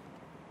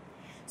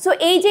 সো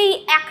এই যে এই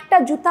একটা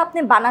জুতা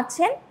আপনি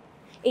বানাচ্ছেন,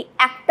 এই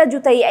একটা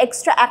জুতা, এই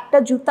এক্সট্রা একটা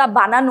জুতা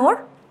বানানোর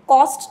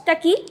কস্টটা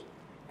কি?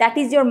 That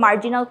is your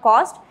marginal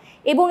cost.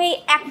 এবং এই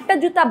একটা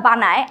জুতা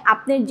বানায়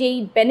আপনার যেই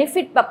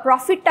বেনিফিট বা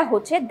প্রফিটটা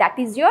হচ্ছে, that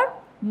is your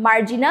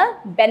marginal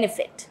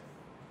benefit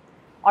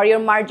or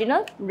your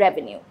marginal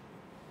revenue.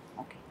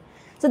 Okay,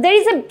 so there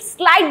is a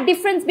slight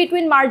difference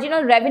between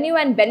marginal revenue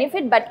and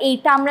benefit, but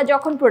এইটা আমরা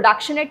যখন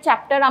প্রোডাকশনের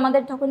চ্যাপ্টার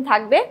আমাদের তখন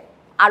থাকবে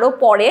আরও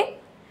পরে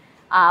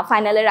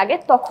ফাইনালের আগে,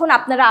 তখন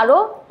আপনারা আরও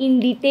ইন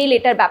ডিটেইল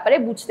এটার ব্যাপারে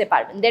বুঝতে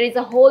পারবেন। there is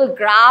a whole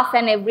graph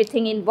and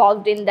everything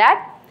involved in that,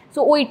 so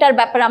ওইটার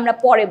ব্যাপারে আমরা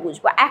পরে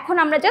বুঝবো। এখন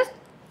আমরা জাস্ট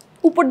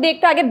উপর দিয়ে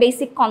একটু আগে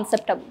বেসিক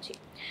কনসেপ্টটা বুঝি।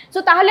 সো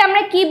তাহলে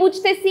আমরা কি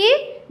বুঝতেছি,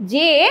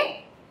 যে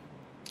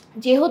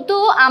যেহেতু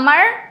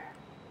আমার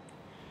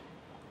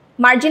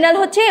মার্জিনাল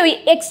হচ্ছে ওই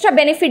এক্সট্রা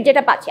বেনিফিট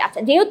যেটা পাচ্ছি।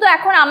 আচ্ছা, যেহেতু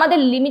এখন আমাদের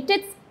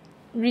লিমিটেড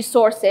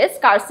রিসোর্সেস,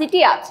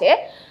 স্কারসিটি আছে,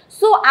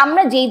 সো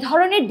আমরা যেই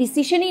ধরনের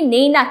ডিসিশনই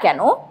নেই না কেন,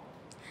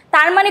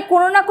 তার মানে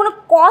কোনো না কোনো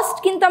কস্ট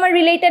কিন্তু আমার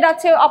রিলেটেড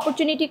আছে,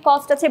 অপরচুনিটি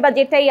কস্ট আছে বা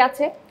যেটাই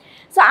আছে।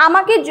 সো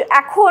আমাকে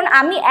এখন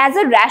আমি অ্যাজ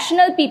এ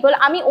র্যাশনাল পিপল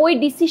আমি ওই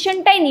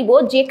ডিসিশনটাই নিব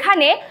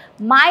যেখানে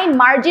মাই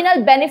marginal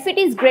benefit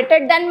is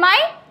greater than my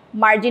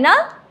marginal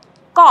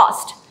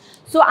cost.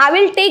 So I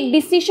will take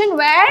decision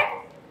where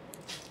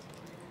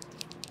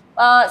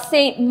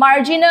say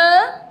marginal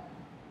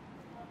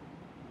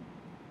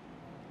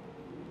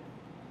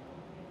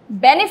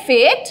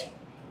benefit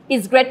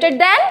is greater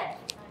than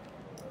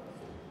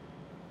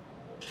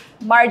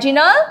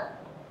marginal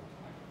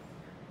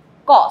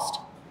cost.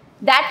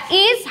 That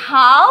is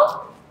how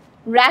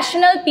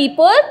rational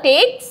people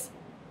takes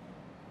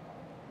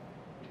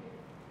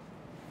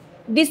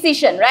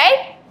decision,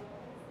 right?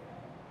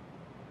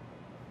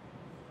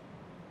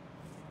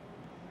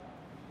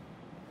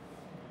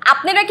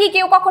 আপনারা কি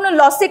কেউ কখনো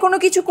লসে কোনো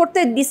কিছু করতে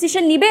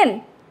ডিসিশন নেবেন?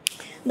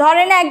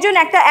 ধরেন একজন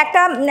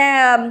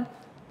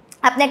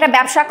আপনি একটা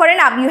ব্যবসা করেন,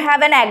 you have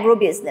an agro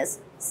business,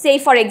 say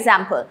for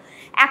example.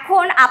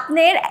 এখন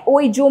আপনার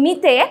ওই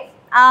জমিতে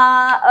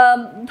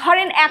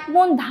ধরেন 1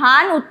 মণ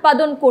ধান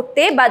উৎপাদন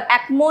করতে বা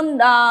 1 মণ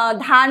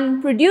ধান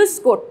প্রডিউস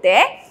করতে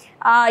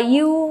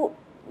you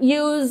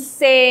use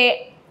say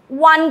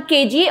 1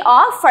 KG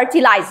of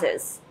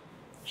fertilisers,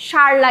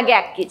 সার লাগে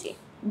 1 কেজি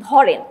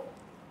ধরেন,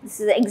 দিস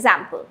ইজ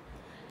এক্সাম্পল।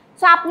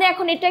 সো আপনি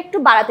এখন এটা একটু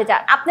বাড়াতে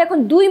চান, আপনি এখন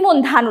 2 মণ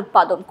ধান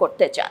উৎপাদন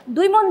করতে চান।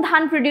 2 মণ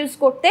ধান প্রডিউস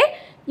করতে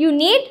ইউ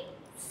নিড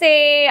সে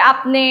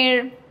আপনার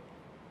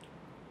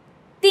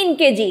 3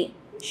 কেজি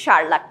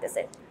সার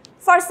লাগতেছে,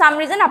 ফর সাম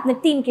রিজন আপনার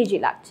 3 কেজি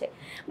লাগছে।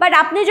 বাট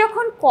আপনি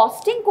যখন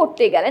কস্টিং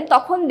করতে গেলেন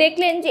তখন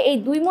দেখলেন যে এই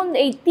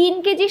 3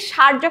 কেজি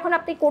সার যখন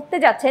আপনি করতে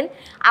যাচ্ছেন,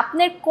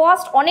 আপনার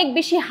কস্ট অনেক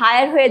বেশি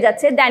হায়ার হয়ে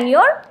যাচ্ছে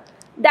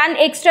দ্যান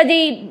এক্সট্রা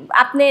যেই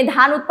আপনি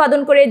ধান উৎপাদন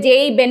করে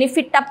যেই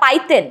বেনিফিটটা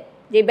পাইতেন,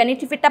 যে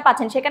বেনিফিটটা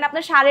পাচ্ছেন, সেখানে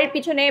আপনার সারের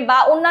পিছনে বা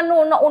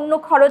অন্য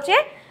খরচে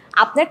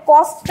আপনার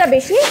কস্টটা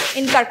বেশি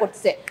ইনকার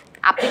করতেছে।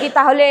 আপনি কি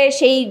তাহলে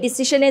সেই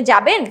ডিসিশনে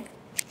যাবেন?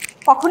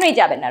 কখনোই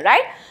যাবেন না,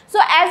 right? So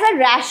as a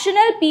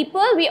rational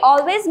people we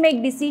always make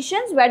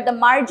decisions wire the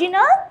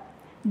marginal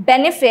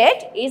benefit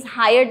is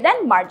higher than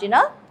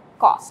marginal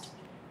cost.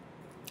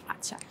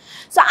 আচ্ছা,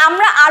 সো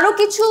আমরা আরও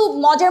কিছু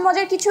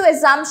মজার কিছু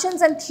অ্যাজাম্পশনস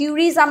অ্যান্ড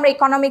থিওরিজ আমরা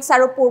ইকোনমিক্স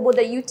আরও পড়বো,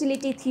 the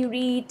utility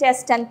theory,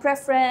 test and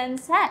preference,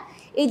 হ্যাঁ,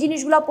 এই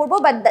জিনিসগুলো পড়বো,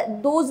 but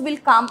those will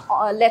come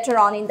later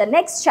on in the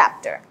next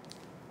chapter.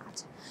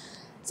 আচ্ছা,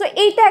 সো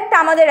এইটা একটা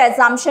আমাদের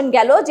অ্যাজাম্পশন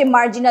গেল যে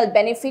মার্জিনাল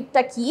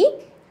বেনিফিটটা কি।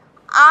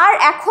 আর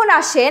এখন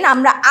আসেন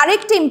আমরা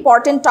আরেকটা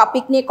ইম্পর্টেন্ট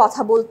টপিক নিয়ে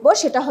কথা বলবো,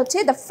 সেটা হচ্ছে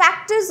the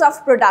factors of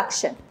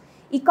production.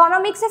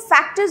 ইকোনমিক্সের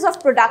factors of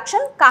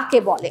production কাকে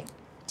বলে?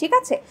 ঠিক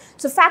আছে,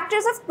 সো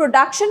ফ্যাক্টরস অফ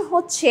প্রোডাকশন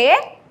হচ্ছে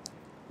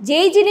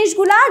যেই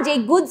জিনিসগুলা, যেই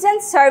গুডস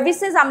অ্যান্ড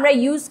সার্ভিসেস আমরা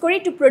ইউজ করি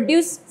টু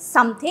প্রডিউস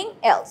সামথিং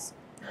এলস।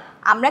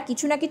 আমরা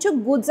কিছু না কিছু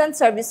গুডস অ্যান্ড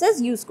সার্ভিসেস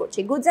ইউজ করছি।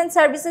 গুডস অ্যান্ড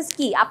সার্ভিসেস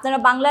কি আপনারা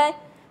বাংলায়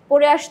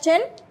পড়ে আসছেন?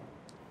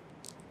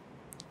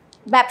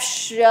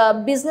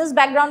 বিজনেস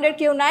ব্যাকগ্রাউন্ডের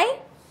কেউ নাই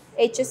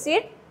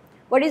HSCর?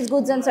 What is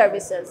goods and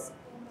services?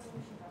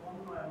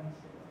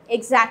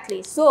 Exactly.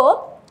 So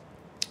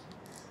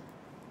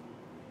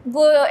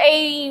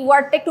এই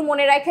ওয়ার্ডটা একটু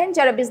মনে রাখেন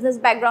যারা বিজনেস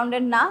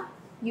ব্যাকগ্রাউন্ডের না,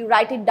 you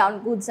right it down,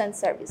 goods and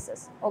services.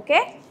 ওকে,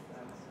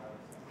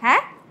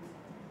 হ্যাঁ,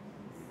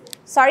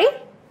 সরি,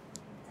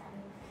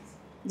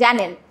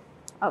 জানেন?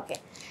 ওকে,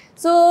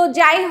 সো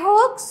যাই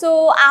হোক, সো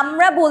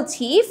আমরা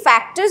বলছি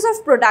ফ্যাক্টরস অফ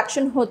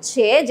প্রোডাকশন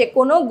হচ্ছে যে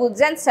কোনো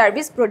গুডস অ্যান্ড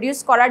সার্ভিস প্রডিউস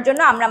করার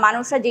জন্য আমরা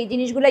মানুষরা যেই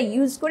জিনিসগুলো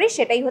ইউজ করি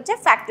সেটাই হচ্ছে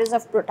ফ্যাক্টরস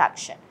অফ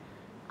প্রোডাকশন।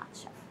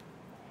 আচ্ছা,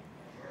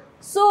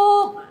 সো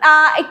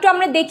একটু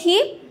আমরা দেখি,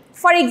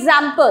 ফর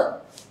এক্সাম্পল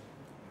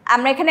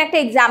আমরা এখানে একটা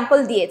এক্সাম্পল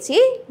দিয়েছি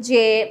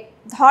যে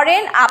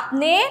ধরেন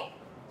আপনি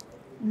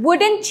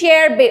উডেন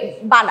চেয়ার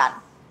বানান,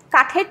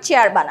 কাঠের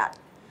চেয়ার বানান।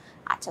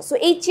 আচ্ছা, সো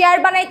এই চেয়ার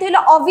বানাইতে হলে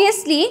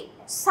obviously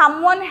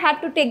someone had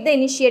to take the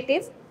initiative.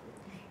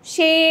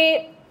 সে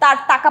তার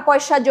টাকা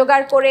পয়সা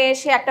জোগাড় করে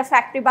সে একটা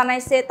ফ্যাক্টরি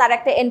বানাইছে, তার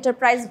একটা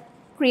এন্টারপ্রাইজ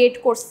ক্রিয়েট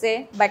করছে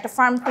বা একটা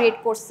ফার্ম ক্রিয়েট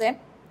করছে।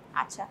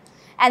 আচ্ছা,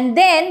 and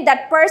then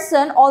that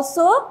person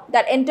also,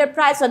 that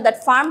enterprise or that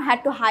firm had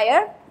to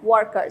hire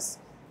workers.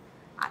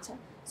 Acha,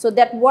 so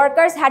that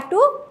workers had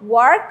to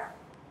work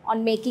on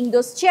making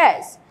those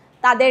chairs.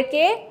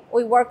 তাদেরকে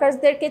ওই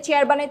ওয়ার্কার্সদেরকে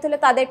চেয়ার বানাইতে হলে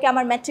তাদেরকে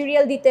আমার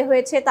ম্যাটেরিয়াল দিতে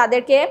হয়েছে,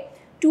 তাদেরকে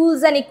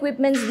টুলস অ্যান্ড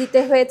ইকুইপমেন্টস দিতে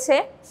হয়েছে।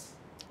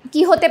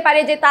 কি হতে পারে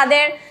যে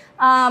তাদের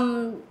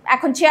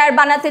এখন চেয়ার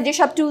বানাতে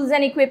যেসব টুলস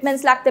অ্যান্ড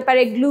ইকুইপমেন্টস লাগতে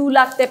পারে, গ্লু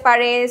লাগতে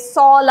পারে, স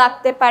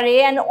লাগতে পারে,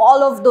 and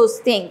all of those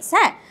things.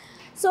 হ্যাঁ,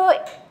 সো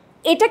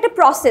এটা একটা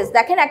প্রসেস।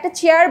 দেখেন, একটা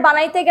চেয়ার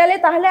বানাইতে গেলে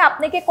তাহলে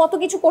আপনাকে কত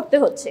কিছু করতে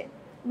হচ্ছে,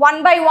 ওয়ান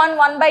বাই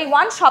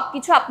ওয়ান সব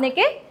কিছু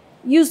আপনাকে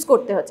ইউজ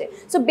করতে হচ্ছে।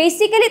 সো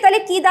বেসিক্যালি তাহলে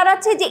কি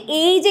দাঁড়াচ্ছে যে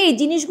এই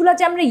জিনিসগুলো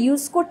যে আমরা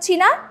ইউজ করছি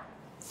না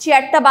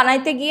চেয়ারটা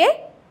বানাইতে গিয়ে,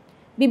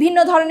 বিভিন্ন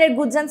ধরনের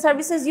গুডস অ্যান্ড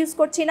সার্ভিসেস ইউজ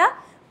করছি না,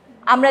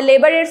 আমরা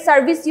লেবারের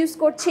সার্ভিস ইউজ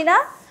করছি না,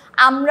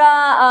 আমরা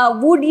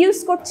উড ইউজ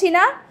করছি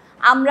না,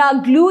 আমরা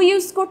গ্লু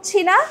ইউজ করছি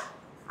না,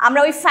 আমরা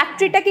ওই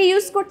ফ্যাক্টরিটাকে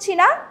ইউজ করছি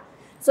না।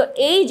 সো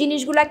এই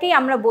জিনিসগুলোকেই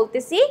আমরা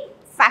বলতেছি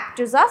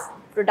ফ্যাক্টরস অফ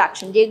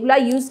প্রোডাকশন, যেগুলো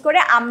ইউজ করে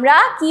আমরা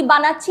কি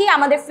বানাচ্ছি,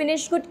 আমাদের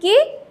ফিনিশ গুড কি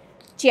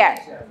চেয়ার।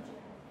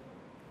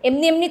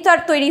 এমনি এমনি তো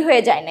আর তৈরি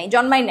হয়ে যায় নাই,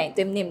 জন্মাই নাই তো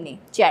এমনি এমনি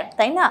চেয়ার,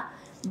 তাই না?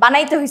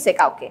 বানাইতে হয়েছে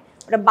কাউকে,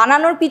 ওটা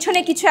বানানোর পিছনে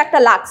কিছু একটা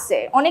লাগছে,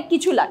 অনেক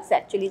কিছু লাগছে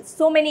actually.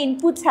 So many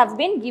inputs have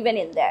been given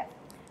in their.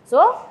 So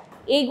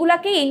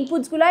এইগুলাকে,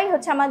 ইনপুটসগুলাই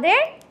হচ্ছে আমাদের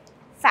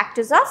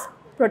ফ্যাক্টরস অফ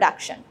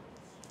প্রোডাকশন।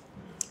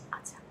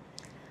 আচ্ছা,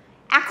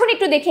 এখন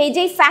একটু দেখি এই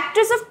যে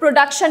ফ্যাক্টরস অফ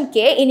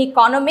প্রোডাকশনকে ইন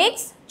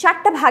ইকোনমিক্স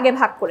চারটা ভাগে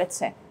ভাগ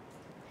করেছে।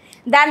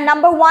 That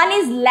number 1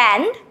 is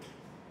land,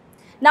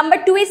 number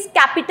 2 is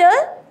capital,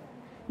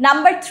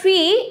 number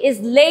 3 is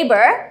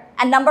labour,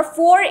 and number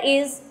 4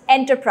 is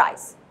enterprise.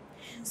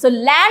 So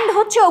land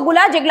হচ্ছে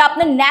ওগুলা যেগুলো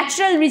আপনার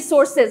ন্যাচারাল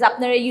রিসোর্সেস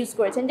আপনারা ইউজ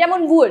করেছেন, যেমন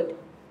উড,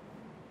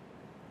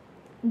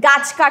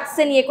 গাছ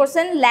কাটছেন, ইয়ে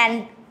করছেন, land,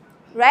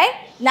 right,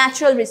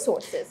 natural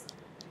resources.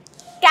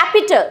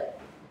 Capital,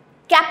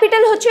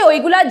 capital হচ্ছে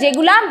ওইগুলা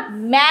যেগুলা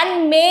ম্যান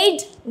মেড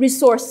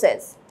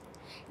রিসোর্সেস।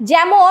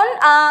 যেমন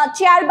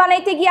চেয়ার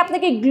বানাইতে গিয়ে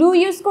আপনাকে গ্লু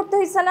ইউজ করতে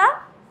হয়েছে না,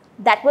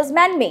 that was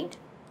man made.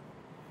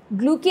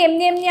 Glue কি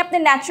এমনি এমনি আপনি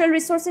ন্যাচারাল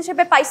রিসোর্স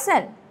হিসেবে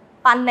পাইছেন?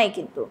 পান নাই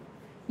কিন্তু।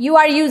 You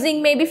are using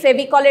maybe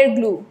ফেভিকলের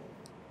glue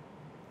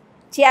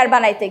chair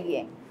বানাইতে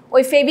গিয়ে,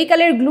 ওই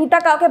ফেভিকলের গ্লুটা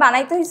কাউকে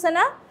বানাইতে হয়েছে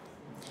না?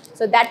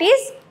 So that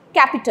is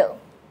capital,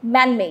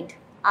 man made.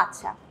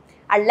 আচ্ছা,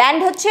 আর ল্যান্ড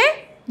হচ্ছে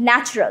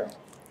ন্যাচারাল।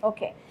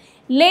 ওকে,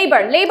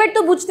 লেবার, লেবার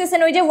তো বুঝতেছেন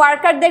ওই যে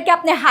ওয়ার্কারদেরকে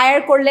আপনি হায়ার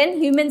করলেন,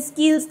 হিউম্যান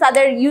স্কিলস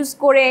তাদের ইউজ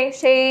করে,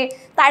 সে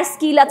তার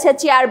স্কিল আছে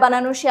চেয়ার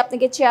বানানোর, সে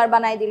আপনাকে চেয়ার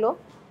বানাই দিল,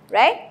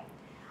 রাইট?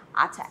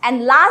 আচ্ছা, and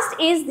last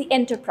is the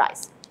enterprise.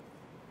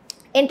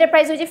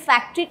 Enterprise ওই যে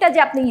ফ্যাক্টরিটা যে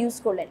আপনি ইউজ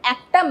করলেন,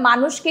 একটা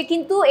মানুষকে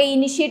কিন্তু এই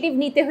ইনিশিয়েটিভ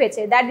নিতে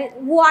হয়েছে। That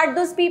who R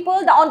those people?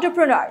 The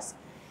entrepreneurs.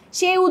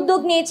 সে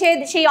উদ্যোগ নিয়েছে,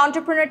 সেই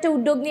এন্টারপ্রেনারটা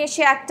উদ্যোগ নিয়ে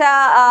সে একটা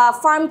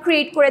ফার্ম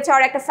ক্রিয়েট করেছে,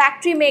 আর একটা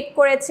ফ্যাক্টরি মেক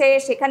করেছে,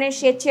 সেখানে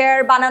সে চেয়ার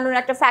বানানোর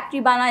একটা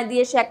ফ্যাক্টরি বানায়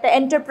দিয়ে সে একটা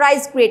এন্টারপ্রাইজ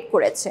ক্রিয়েট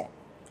করেছে,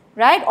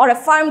 right, or a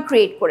farm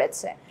create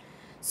করেছে।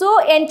 সো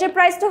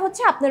এন্টারপ্রাইজটা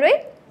হচ্ছে আপনার ওই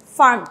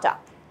ফার্মটা,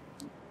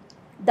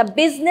 দ্য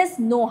বিজনেস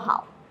নো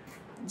হাউ,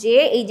 যে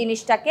এই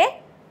জিনিসটাকে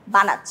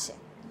বানাচ্ছে,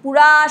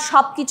 পুরা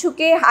সব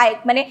কিছুকে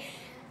মানে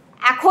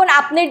এখন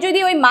আপনার যদি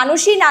ওই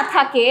মানুষই না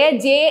থাকে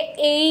যে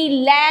এই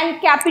ল্যান্ড,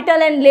 ক্যাপিটাল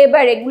অ্যান্ড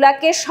লেবার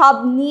এগুলাকে সব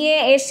নিয়ে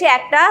এসে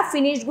একটা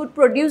ফিনিশ গুড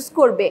প্রডিউস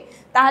করবে,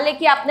 তাহলে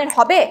কি আপনার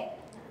হবে?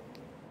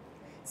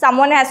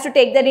 someone has to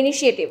take that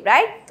initiative,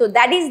 right? So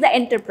that is the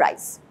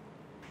enterprise.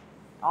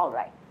 All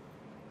right.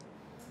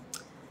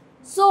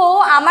 So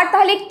আমার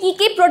তাহলে কি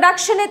কি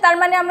প্রোডাকশনে, তার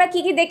মানে আমরা কি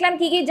কি দেখলাম,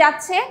 কি কি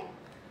যাচ্ছে।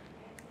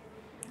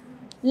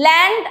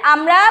 ল্যান্ড,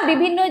 আমরা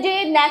বিভিন্ন যে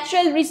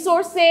ন্যাচারাল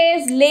রিসোর্সেস,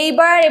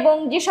 লেবার এবং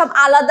যেসব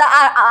আলাদা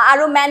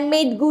আরও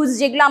ম্যানমেড গুডস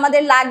যেগুলো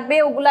আমাদের লাগবে,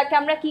 ওগুলাকে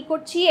আমরা কি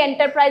করছি,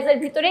 এন্টারপ্রাইজের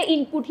ভিতরে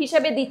ইনপুট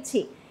হিসেবে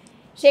দিচ্ছি।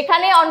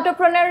 সেখানে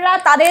এন্টারপ্রেনাররা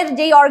তাদের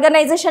যেই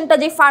অর্গানাইজেশনটা,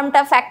 যে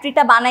ফার্মটা,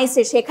 ফ্যাক্টরিটা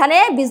বানাইছে, সেখানে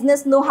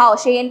বিজনেস নো হাউ,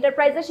 সেই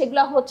এন্টারপ্রাইজে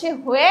সেগুলো হচ্ছে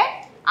হয়ে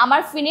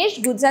আমার finish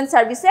goods and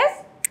services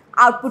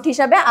output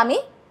হিসাবে আমি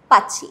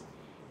পাচ্ছি।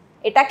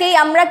 এটাকেই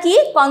আমরা কি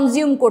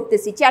কনজিউম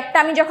করতেছি। চেয়ারটা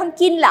আমি যখন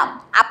কিনলাম,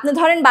 আপনি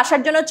ধরেন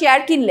বাসার জন্য চেয়ার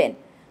কিনলেন,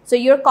 so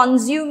you R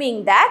consuming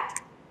that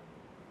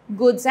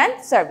goods and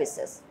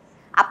services.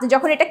 আপনি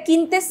যখন এটা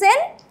কিনতেছেন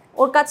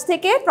ওর কাছ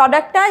থেকে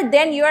প্রোডাক্টটা,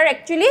 দেন you R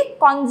actually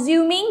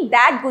consuming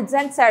that goods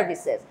and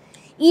services.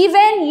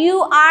 Even you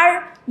are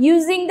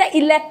using the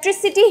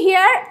electricity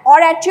here or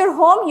at your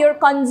home, you're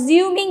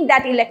consuming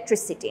that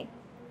electricity.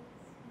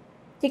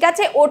 ঠিক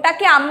আছে,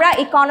 ওটাকে আমরা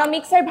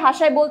ইকোনমিক্সের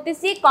ভাষায়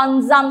বলতেছি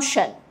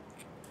কনজাম্পশন।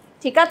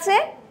 ঠিক আছে,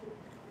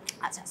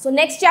 আচ্ছা, সো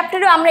নেক্সট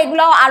চ্যাপ্টারে আমরা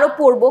এগুলো আরও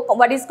পড়বো,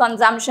 what is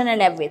consumption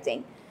and everything.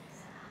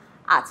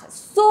 আচ্ছা,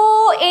 সো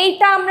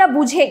এইটা আমরা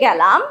বুঝে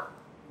গেলাম।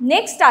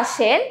 নেক্সট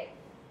আসেন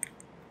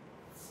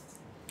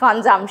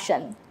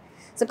কনজামশন।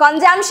 সো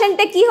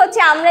কনজামশনটা কি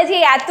হচ্ছে, আমরা যে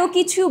এত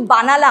কিছু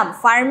বানালাম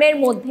ফার্মের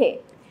মধ্যে,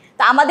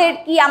 তো আমাদের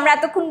কি, আমরা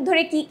এতক্ষণ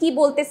ধরে কি কি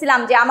বলতেছিলাম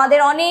যে আমাদের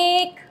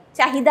অনেক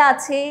চাহিদা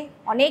আছে,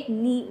 অনেক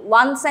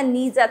ওয়ান্টস অ্যান্ড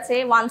নিডস আছে,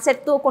 ওয়ান্টসের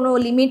তো কোনো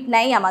লিমিট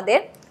নাই, আমাদের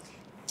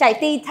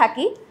চাইতেই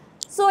থাকি।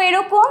 সো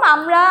এরকম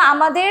আমরা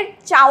আমাদের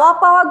চাওয়া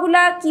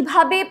পাওয়াগুলা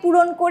কিভাবে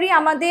পূরণ করি,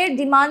 আমাদের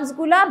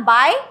ডিমান্ডসগুলা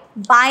by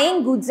buying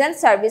goods and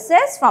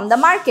services from the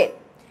market.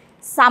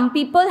 Some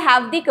people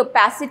have the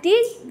capacity,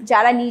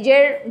 যারা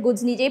নিজের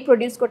গুডস নিজেই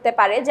প্রডিউস করতে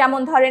পারে, যেমন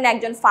ধরেন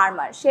একজন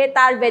ফার্মার, সে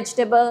তার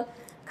ভেজিটেবল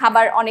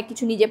খাবার অনেক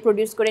কিছু নিজে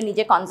প্রডিউস করে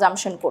নিজে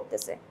কনজামশন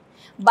করতেছে।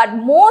 বাট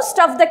মোস্ট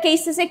অফ দ্য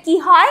কেসেসে কি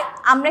হয়,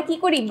 আমরা কি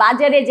করি,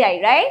 বাজারে যাই,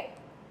 রাইট?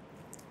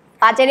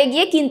 বাজারে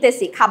গিয়ে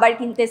কিনতেছি, খাবার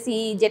কিনতেছি,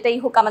 যেটাই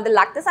হোক আমাদের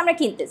লাগতেছে আমরা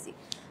কিনতেছি।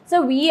 So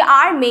we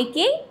are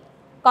making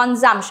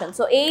consumption.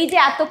 So এই যে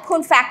এতক্ষণ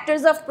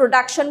ফ্যাক্টরস অফ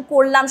প্রোডাকশন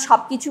করলাম,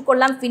 সব কিছু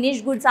করলাম, ফিনিশ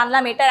গুডস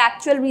আনলাম, এটার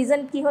অ্যাকচুয়াল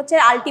রিজন কি হচ্ছে,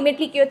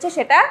 আলটিমেটলি কি হচ্ছে,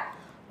 সেটা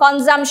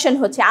কনজামশন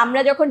হচ্ছে।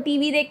 আমরা যখন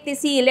টিভি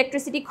দেখতেছি,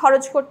 ইলেকট্রিসিটি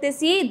খরচ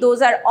করতেছি, those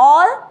are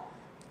all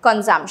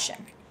consumption.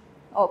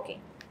 Okay,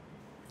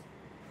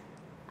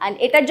 and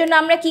এটার জন্য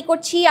আমরা কি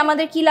করছি,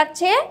 আমাদের কি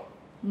লাগছে,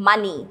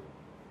 মানি।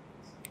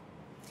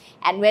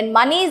 And when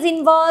money is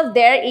involved,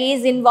 there is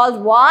involved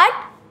what?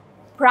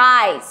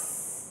 Price.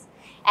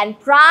 And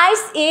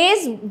price is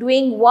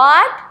doing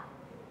what?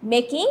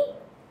 Making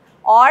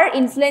or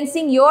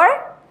influencing your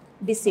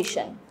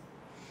decision.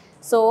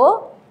 So,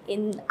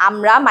 in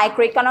amra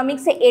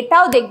microeconomics e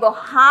etao dekhbo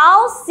how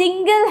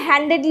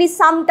single-handedly,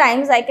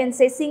 sometimes I can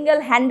say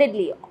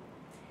single-handedly,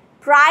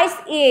 price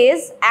is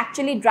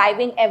actually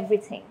driving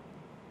everything.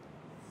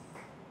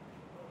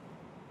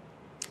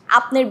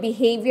 আপনার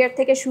behaviour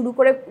থেকে শুরু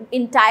করে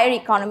entire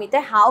ইকোনমিতে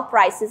how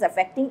price is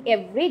affecting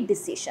every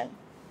decision.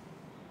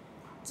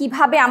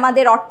 কীভাবে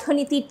আমাদের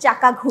অর্থনীতির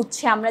চাকা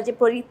ঘুরছে, আমরা যে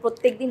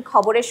প্রত্যেক দিন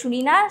খবরে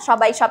শুনি না,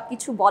 সবাই সব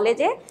কিছু বলে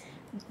যে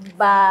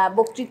বা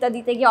বক্তৃতা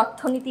দিতে গিয়ে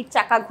অর্থনীতির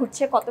চাকা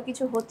ঘুরছে, কত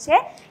কিছু হচ্ছে।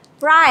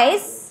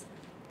 Price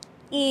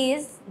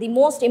is the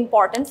most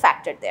important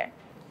factor দেয়ার।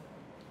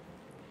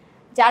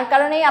 যার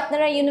কারণেই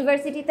আপনারা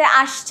ইউনিভার্সিটিতে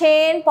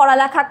আসছেন,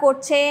 পড়ালেখা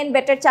করছেন,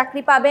 বেটার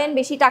চাকরি পাবেন,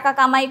 বেশি টাকা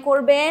কামাই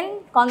করবেন,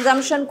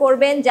 কনজামশন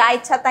করবেন, যা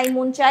ইচ্ছা তাই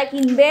মন চায়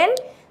কিনবেন।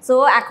 সো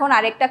এখন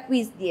আরেকটা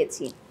কুইজ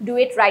দিয়েছি, ডু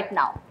ইট রাইট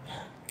নাও।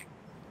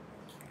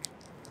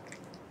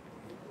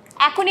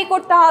 এখনই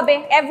করতে হবে।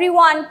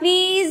 এভরিওয়ান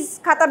প্লিজ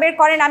খাতা বের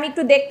করেন, আমি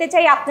একটু দেখতে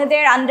চাই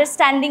আপনাদের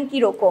আন্ডারস্ট্যান্ডিং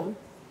কীরকম।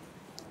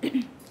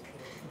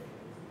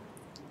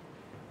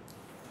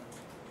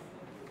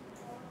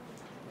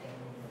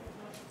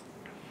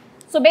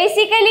 So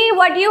basically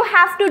what you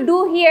have to do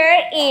here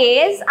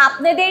is,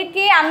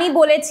 আপনাদেরকে আমি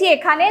বলেছি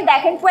এখানে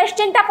দেখেন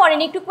কোয়েশ্চেনটা পড়েন,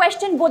 একটু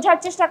কোয়েশ্চেন বোঝার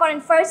চেষ্টা করেন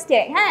ফার্স্টে।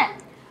 হ্যাঁ,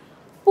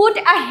 পুট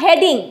আ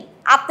হেডিং,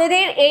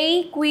 আপনাদের এই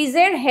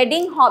কুইজের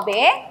হেডিং হবে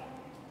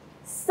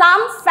সাম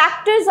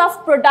factors of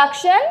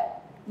production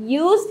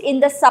used in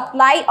the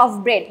supply of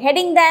bread.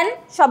 Heading দেন,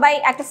 সবাই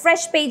একটা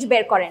ফ্রেশ পেজ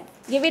বের করেন,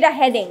 give it a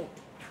heading.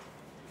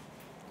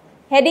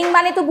 Heading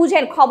মানে তো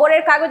বুঝেন,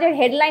 খবরের কাগজের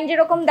হেডলাইন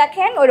যেরকম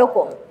দেখেন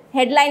ওইরকম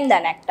হেডলাইন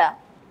দেন একটা।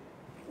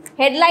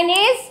 হেডলাইন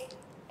ইজ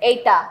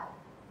এইটা।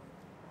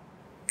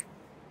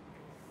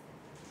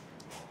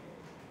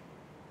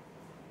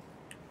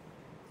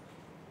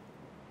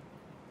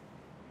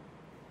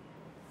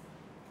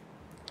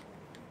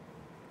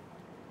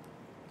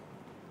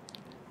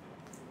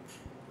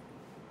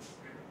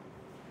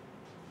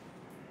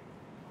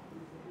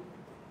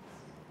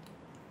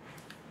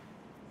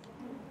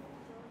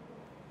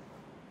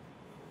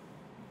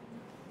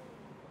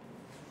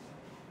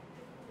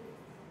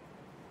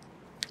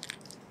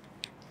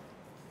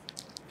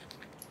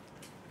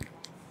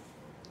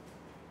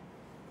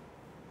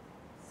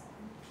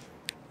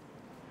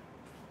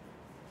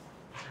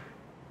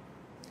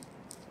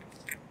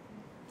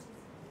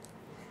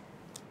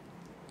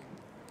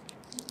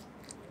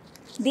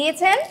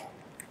 দিয়েছেন?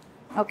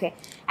 ওকে,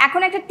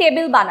 এখন একটা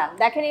টেবিল বানান।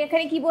 দেখেন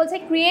এখানে কি বলছে,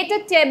 create a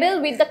table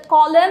with the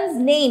columns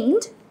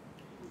named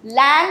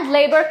land,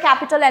 labour,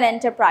 capital and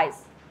enterprise.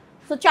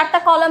 So চারটা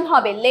কলাম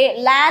হবে,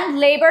 land,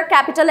 labour,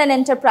 capital and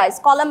enterprise.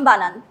 Column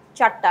বানান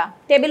চারটা,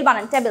 টেবিল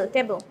বানান, টেবিল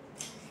টেবিল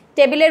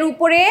টেবিলের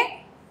উপরে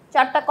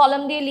চারটা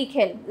কলাম দিয়ে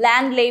লিখেন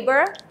land,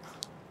 labour,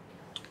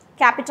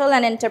 capital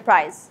and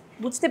enterprise.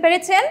 বুঝতে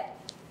পেরেছেন?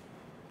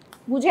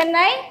 বুঝেন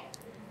নাই?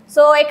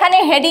 সো এখানে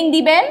হেডিং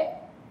দিবেন,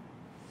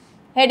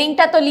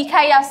 হেডিংটা তো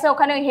লিখাই আছে,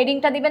 ওখানে ওই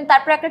হেডিংটা দিবেন,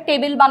 তারপরে একটা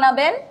টেবিল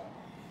বানাবেন,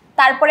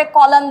 তারপরে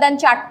কলাম দেন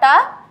চারটা,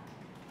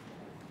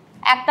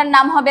 একটার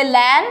নাম হবে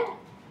ল্যান্ড,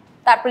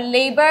 তারপরে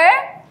লেবার,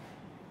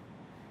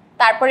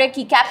 তারপরে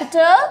কি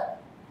ক্যাপিটাল,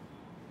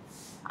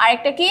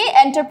 আরেকটা কি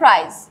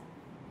এন্টারপ্রাইজ।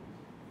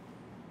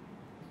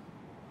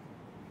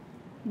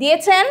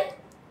 দিয়েছেন?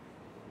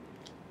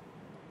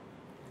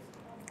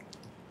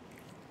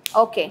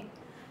 ওকে,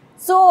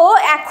 সো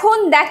এখন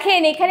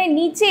দেখেন এখানে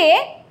নিচে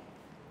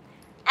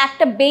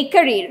একটা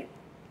বেকারির,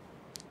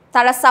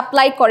 তারা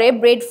সাপ্লাই করে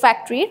ব্রেড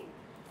ফ্যাক্টরির,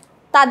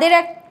 তাদের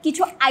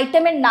কিছু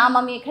আইটেমের নাম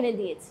আমি এখানে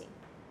দিয়েছি।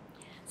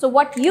 So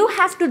what you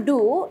have to do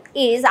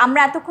is, আমরা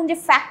এতক্ষণ যে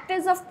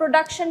ফ্যাক্টরস অফ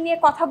প্রোডাকশন নিয়ে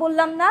কথা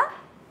বললাম না,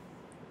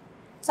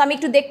 সো আমি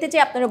একটু দেখতে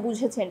চাই আপনারা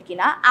বুঝেছেন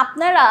কিনা।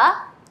 আপনারা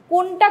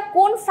কোনটা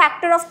কোন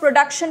ফ্যাক্টর অফ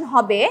প্রোডাকশন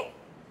হবে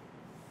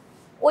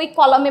ওই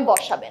কলামে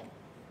বসাবেন।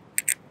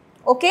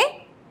 ওকে,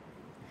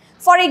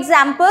 ফর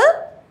এক্সাম্পল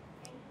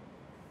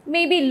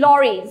মেবি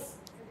লরিজ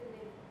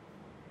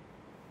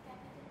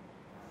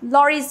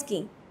কি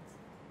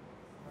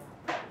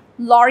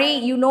lorry,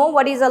 you know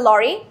what is a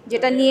lorry,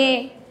 যেটা নিয়ে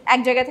এক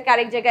জায়গা থেকে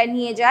আরেক জায়গায়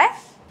নিয়ে যায়।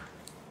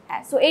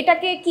 হ্যাঁ, সো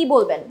এটাকে কি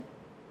বলবেন?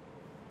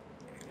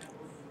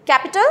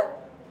 Capital,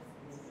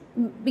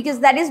 because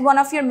that is one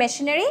of your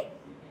machinery.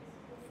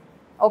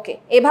 ওকে,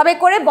 এভাবে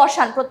করে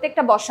বসান,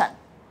 প্রত্যেকটা বসান।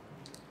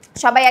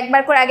 সবাই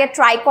একবার করে আগে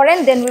ট্রাই করেন,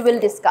 then we will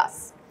discuss.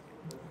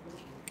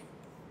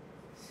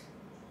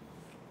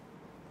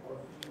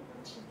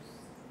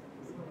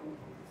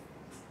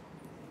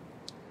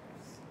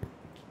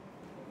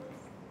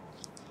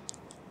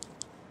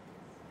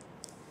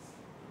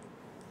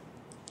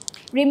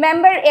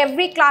 Remember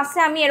every ক্লাসে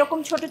আমি এরকম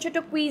ছোট ছোট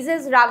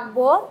কুইজেস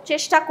রাখবো,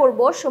 চেষ্টা করব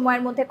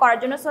সময়ের মধ্যে করার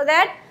জন্য, সো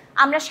দ্যাট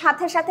আমরা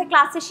সাথে সাথে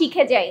ক্লাসে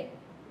শিখে যাই।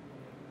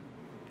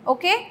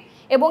 ওকে,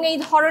 এবং এই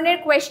ধরনের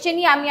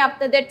কোয়েশ্চেনই আমি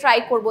আপনাদের ট্রাই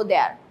করব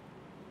দেয়ার।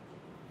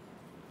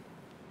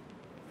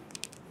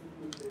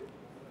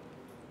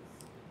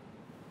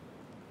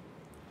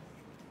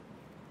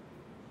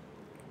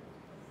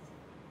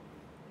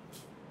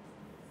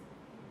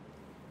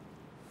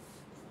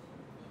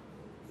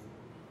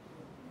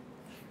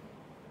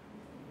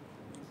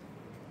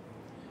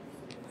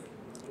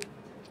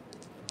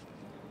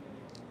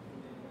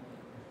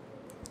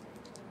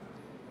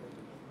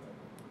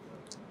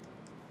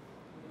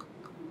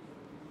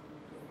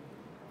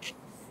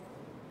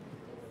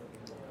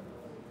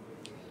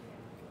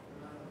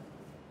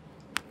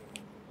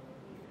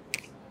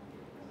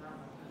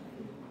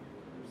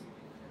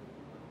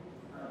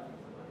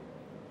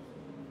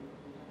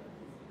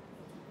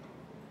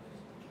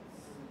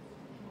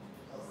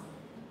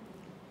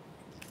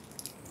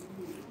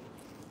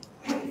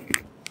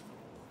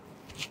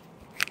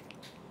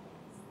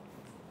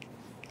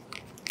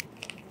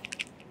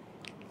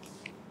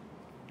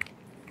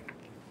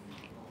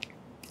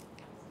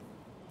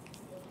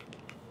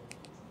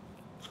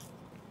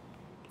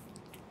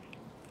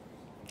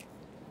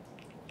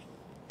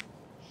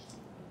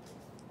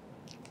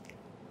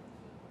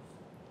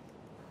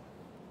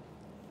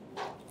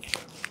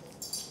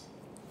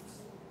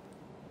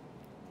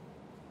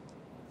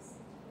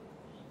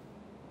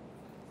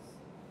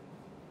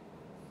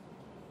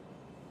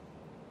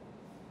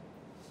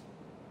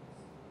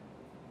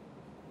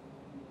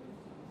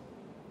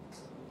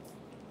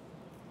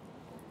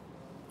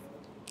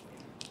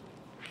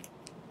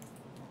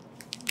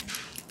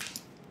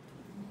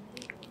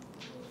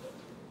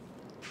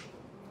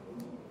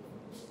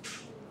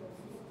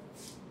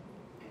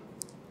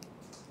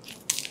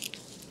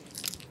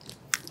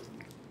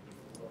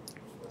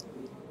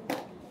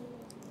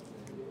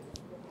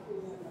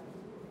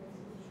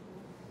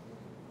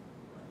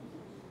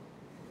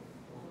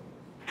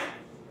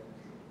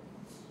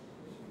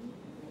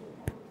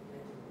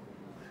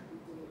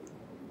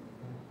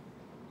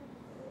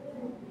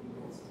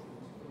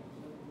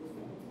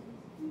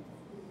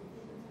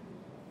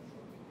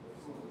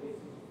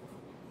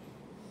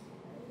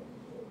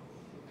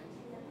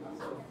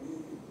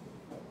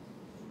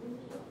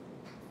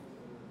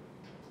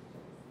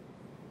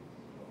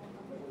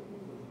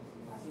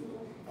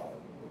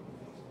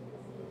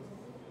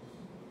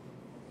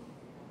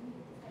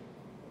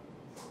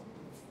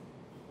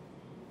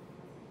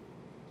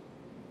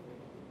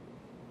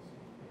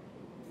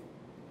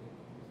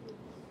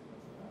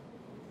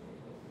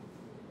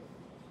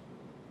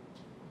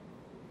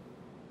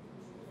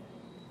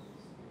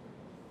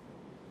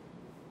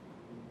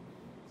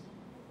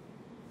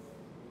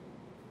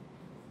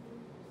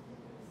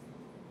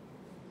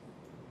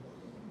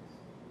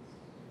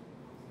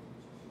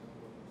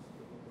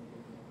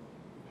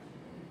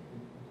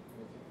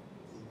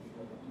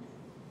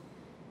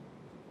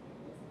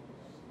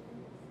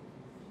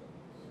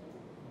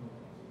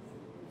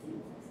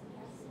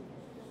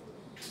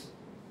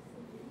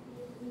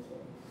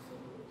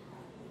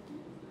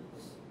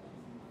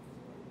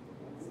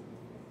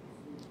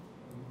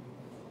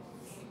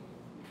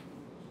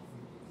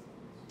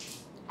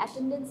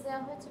 অ্যাটেন্ডেন্স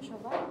দেওয়া হয়েছে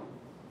সবার?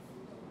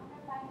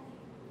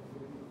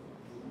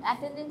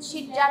 অ্যাটেন্ডেন্স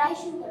শিট যারা,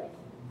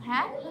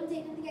 হ্যাঁ বললাম যে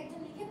এখান থেকে একজন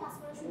লিখে পাস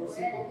করা শুরু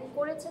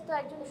করেছে, তো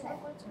একজন শুরু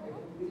করেছে।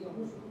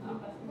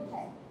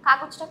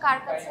 কাগজটা কার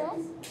কাছে?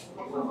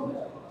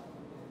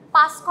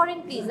 পাস করেন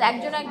প্লিজ,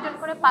 একজন একজন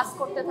করে পাস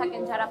করতে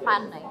থাকেন যারা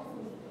পান নাই।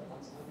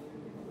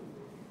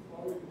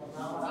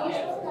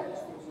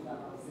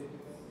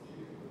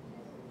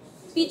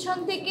 পিছন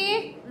থেকে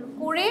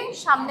করে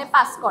সামনে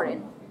পাস করেন।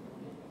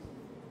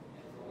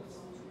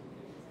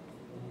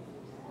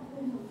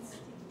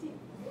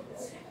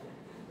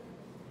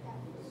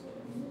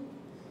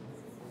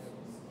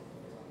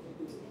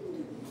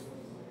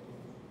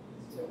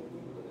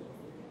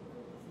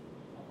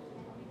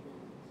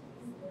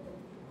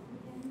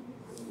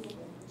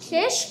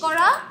 শেষ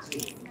করা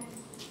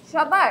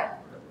সবার?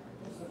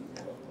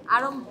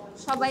 আরো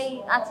সবাই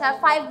আচ্ছা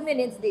 5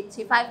 মিনিটস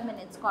দিচ্ছি 5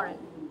 মিনিটস করেন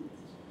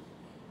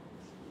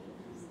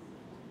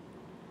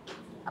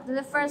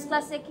আপনাদের ফার্স্ট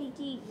ক্লাসে কি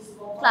কি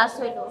ক্লাস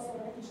হইলো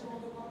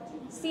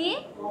সি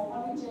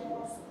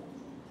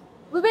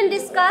we will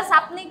discuss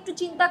আপনি একটু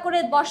চিন্তা করে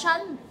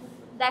বসান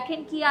দেখেন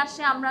কি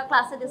আসে আমরা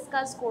ক্লাসে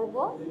ডিসকাস করব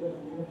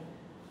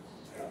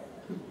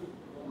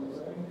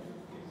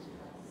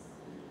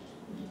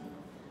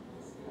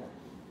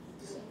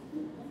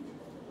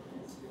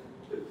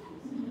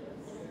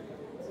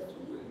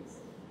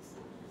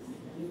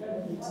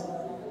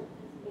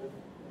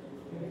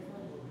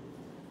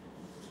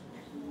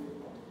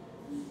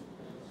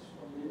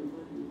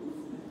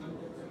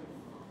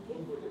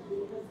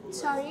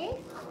সরি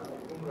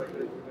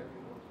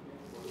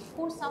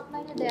কোর্স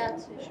আউটলাইনে দেয়া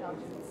আছে সব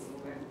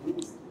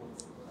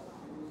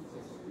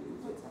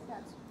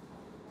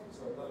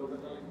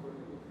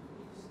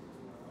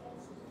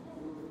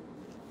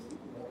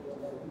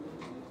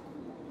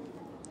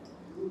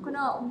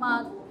কোনো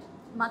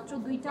মাত্র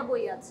 2টা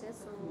বই আছে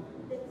সো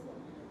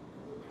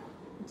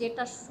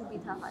যেটা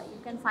সুবিধা হয় you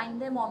can find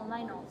them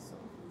online also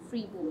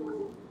free book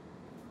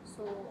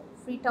so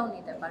ফ্রিটাও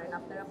নিতে পারেন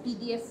আপনারা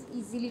পিডিএফ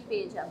ইজিলি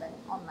পেয়ে যাবেন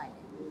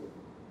অনলাইনে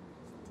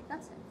ঠিক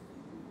আছে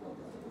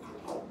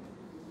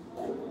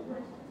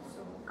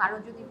কারো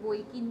যদি বই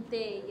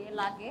কিনতে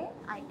লাগে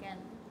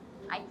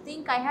I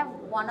think I have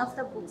one of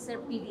the books er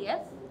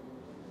PDF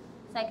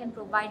so I can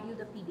provide you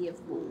the PDF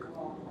book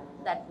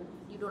that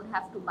you don't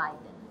have to buy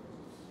them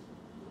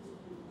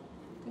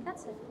ঠিক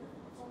আছে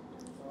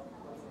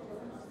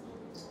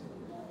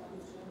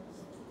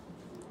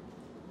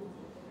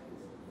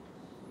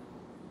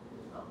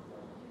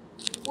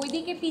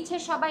ওইদিকে পিছে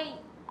সবাই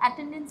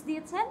অ্যাটেন্ডেন্স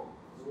দিয়েছেন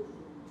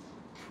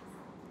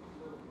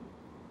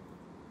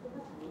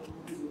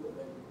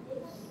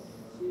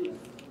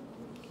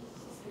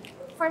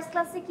ফার্স্ট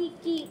ক্লাসে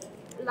কি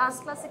লাস্ট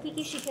ক্লাসে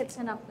কি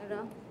শিখেছেন আপনারা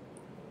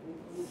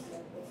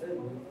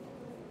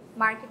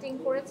মার্কেটিং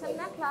করেছেন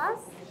না ক্লাস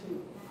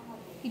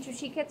কিছু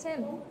শিখেছেন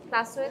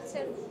ক্লাস হয়েছে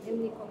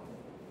এমনি কোন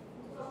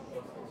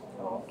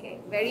ওকে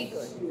ভেরি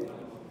গুড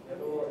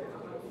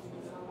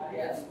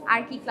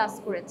আর কি ক্লাস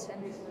করেছেন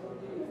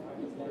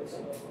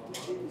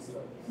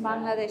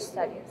Bangladesh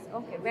studies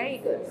okay very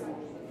good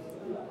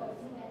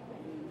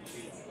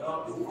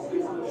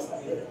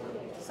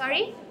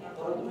sorry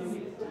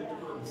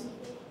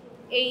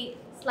এই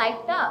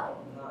স্লাইডটা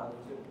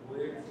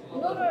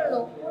no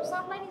course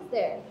outline is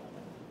there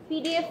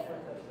PDF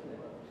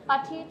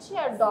পাঠিয়েছি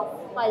আর ডক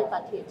ফাইল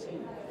পাঠিয়েছি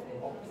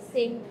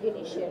সেম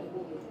জিনিসের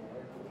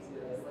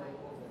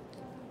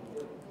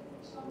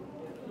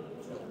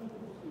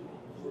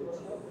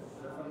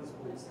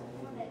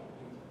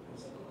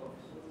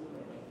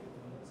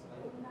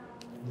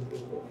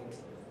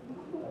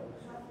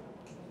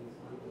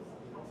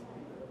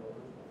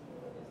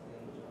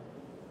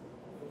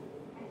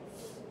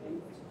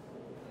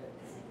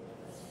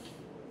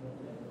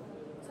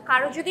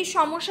কারো যদি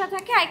সমস্যা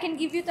থাকে I can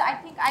give you the I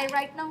think I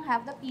right now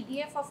have the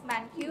PDF of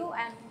ManQ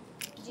and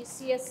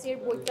GCSE এর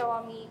বইটাও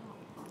আমি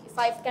if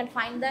I can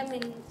find them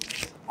in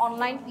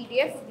online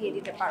PDF দিয়ে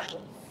দিতে পারবো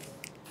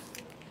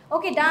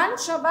ওকে ডান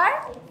সবার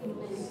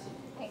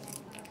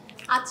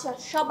আচ্ছা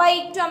সবাই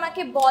একটু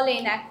আমাকে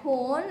বলেন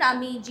এখন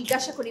আমি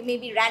জিজ্ঞাসা করি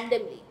মেবি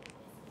randomly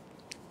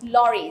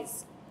লরিজ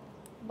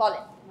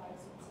বলেন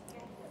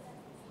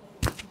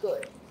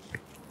গুড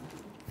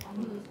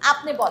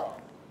আপনি বলেন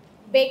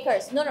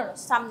bakers no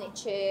samne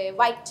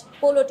white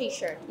polo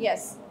t-shirt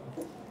yes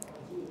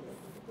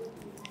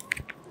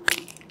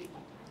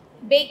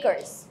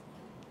bakers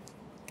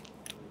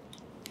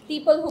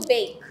people who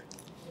bake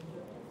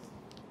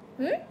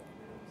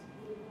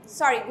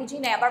sorry বুঝি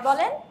না আবার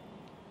বলেন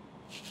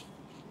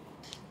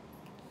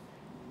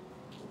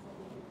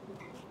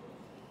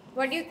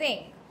what do you think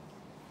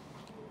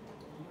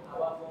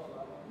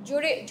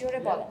জোরে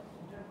বলেন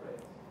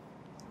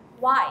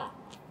why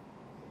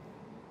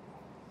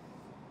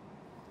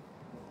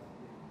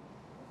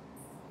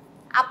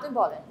আপনি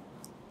বলেন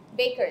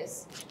bakers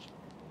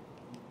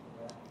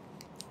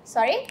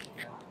sorry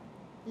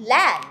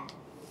land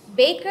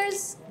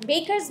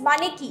bakers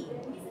মানে কি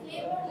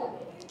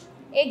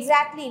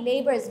এক্স্যাক্টলি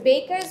লেবারস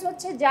বেকারস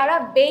হচ্ছে যারা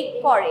বেক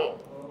করে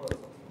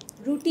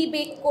রুটি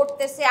বেক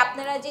করতেছে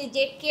আপনারা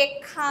যে কেক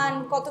খান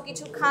কত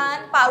কিছু খান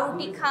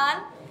পাউরুটি খান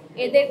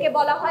এদেরকে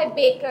বলা হয়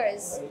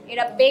বেকারস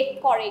এরা বেক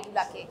করে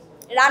এগুলাকে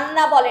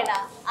রান্না বলে না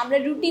আমরা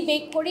রুটি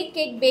বেক করি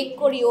কেক বেক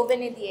করি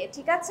ওভেনে দিয়ে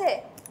ঠিক আছে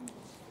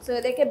সো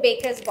এদেরকে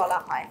বেকারস বলা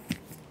হয়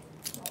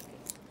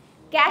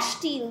ক্যাশ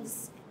টিলস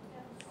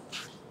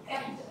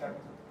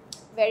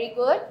ভেরি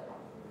গুড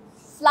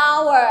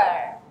ফ্লাওয়ার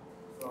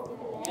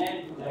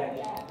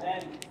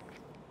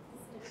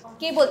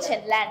কে বলছেন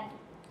ল্যান্ড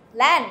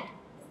ল্যান্ড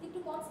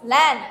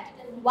ল্যান্ড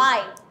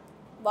ওয়াই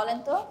বলেন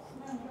তো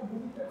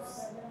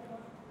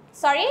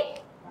সরি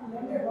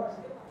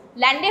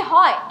ল্যান্ডে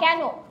হয়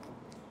কেন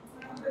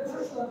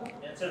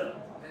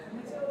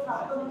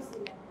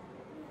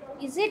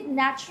is it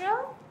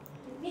natural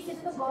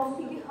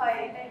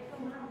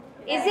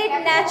is it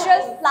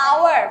natural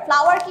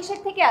flower কিসের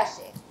থেকে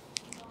আসে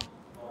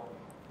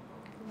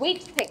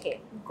হুইট থেকে।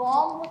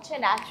 গম হচ্ছে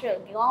ন্যাচারাল,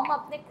 গম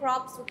আপনি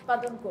ক্রপস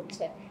উৎপাদন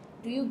করছেন।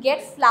 ডু ইউ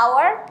গেট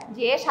ফ্লাওয়ার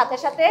যে সাথে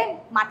সাথে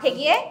মাঠে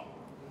গিয়ে?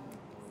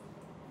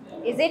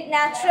 Is it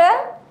natural?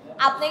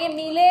 আপনাকে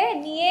মিলে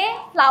নিয়ে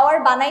ফ্লাওয়ার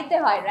বানাইতে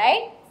হয়,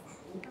 right?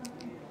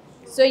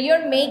 So you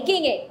are making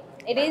it,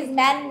 it is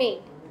man made.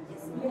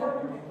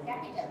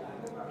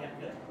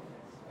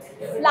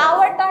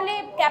 Flower তাহলে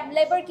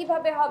লেবার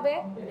কিভাবে হবে?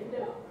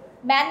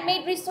 ম্যান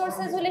মেড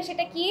রিসোর্সেস হলে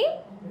সেটা কি?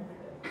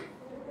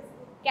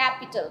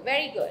 ক্যাপিটাল।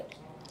 ভেরি গুড,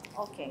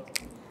 ওকে।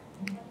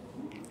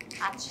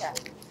 আচ্ছা,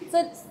 সো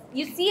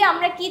ইউ সি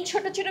আমরা কি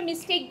ছোট ছোট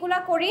মিস্টেকগুলো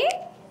করি।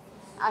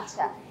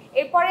 আচ্ছা,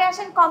 এরপরে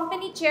আসেন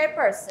কোম্পানি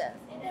চেয়ারপারসন।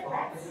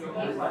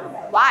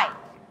 ওয়াই?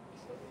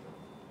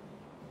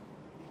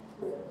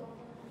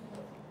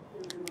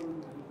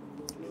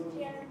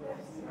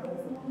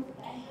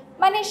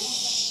 মানে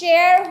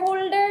শেয়ার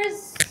হোল্ডার্স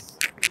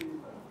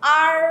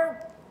আর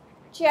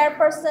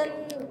চেয়ারপারসন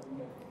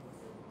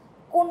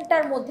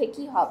কোনটার মধ্যে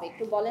কি হবে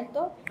একটু বলেন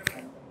তো।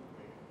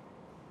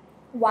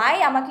 ওয়াই?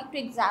 আমাকে একটু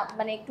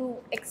মানে একটু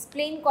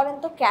এক্সপ্লেইন করেন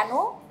তো কেন।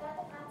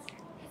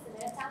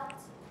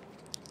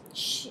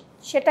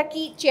 সেটা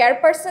কি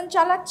চেয়ারপারসন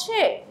চালাচ্ছে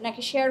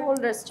নাকি শেয়ার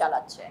হোল্ডার্স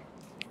চালাচ্ছে?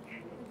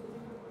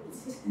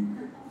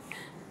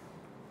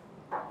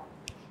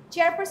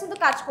 চেয়ারপারসন তো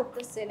কাজ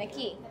করতেছে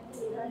নাকি?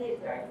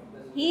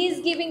 He is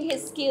giving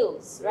his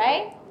skills,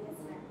 right?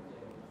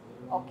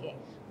 Okay,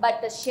 but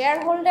the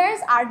shareholders,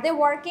 are they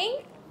working?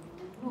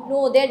 No,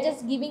 they're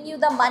just giving you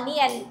the money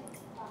and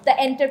the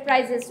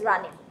enterprise is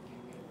running.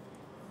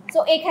 So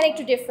ekhane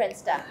ekটু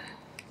difference-টা.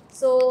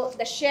 So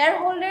the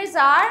shareholders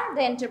are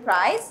the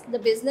enterprise,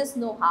 the business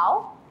know-how.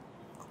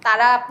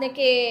 Tara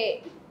apneke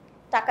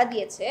taka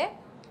diyeche,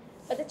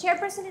 but the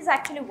chairperson is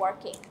actually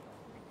working,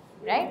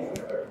 right?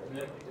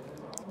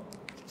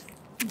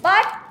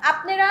 But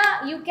apnera,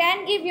 you can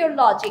give your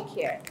logic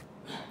here.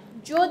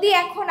 যদি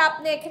এখন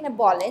আপনি এখানে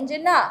বলেন যে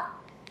না,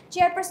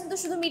 chairperson তো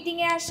শুধু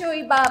মিটিংয়ে আসে,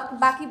 ওই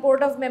বাকি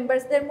বোর্ড অফ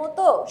মেম্বারসদের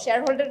মতো, শেয়ার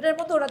হোল্ডারদের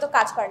মতো ওরা তো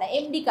কাজ করে না,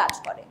 এমডি কাজ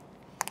করে।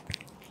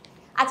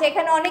 আচ্ছা,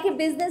 এখানে অনেকে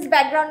বিজনেস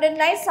ব্যাকগ্রাউন্ডের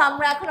নাই, সো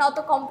আমরা এখন অত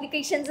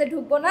কমপ্লিকেশনসে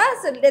ঢুকবো না,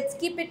 so let's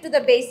keep it to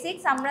the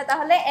basics. আমরা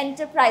তাহলে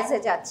এন্টারপ্রাইজে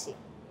যাচ্ছি।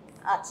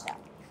 আচ্ছা,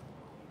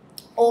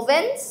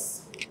 ওভেনস?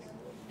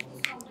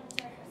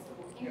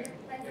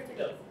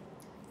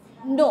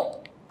 No,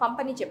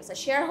 company chairperson,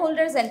 share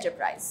holders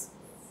enterprise.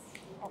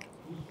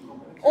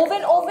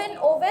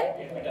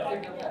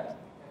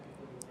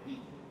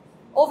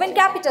 Oven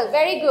capital,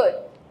 very good.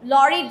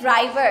 Lorry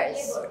drivers,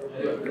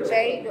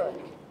 very good.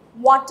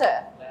 Water,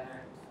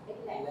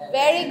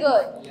 very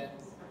good.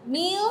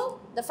 Mill,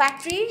 the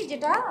factory,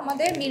 jeta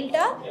amader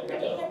millta,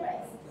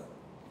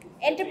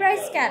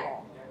 enterprise কেন?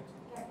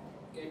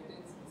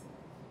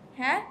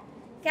 হ্যাঁ,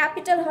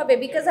 capital হবে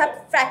because up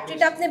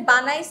ফ্যাক্টরিটা আপনি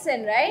বানাইছেন,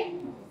 right?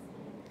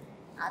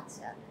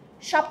 আচ্ছা,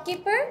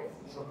 শপকিপার?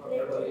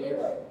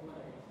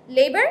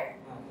 লেবার?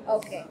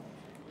 ওকে।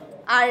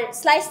 আর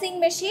স্লাইসিং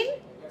মেশিন,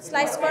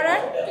 স্লাইস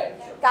করার?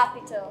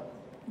 Capital.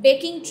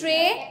 Baking tray?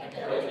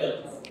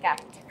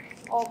 Capital.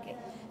 ওকে,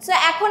 so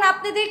এখন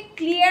আপনাদের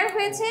clear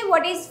হয়েছে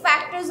what is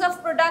factors of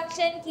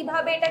production,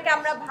 কিভাবে এটাকে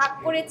আমরা ভাগ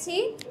করেছি।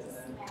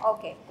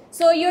 ওকে,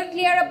 so you R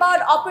clear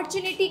about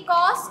opportunity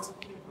cost,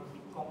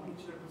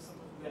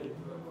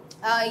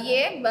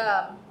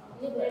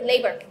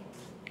 labour.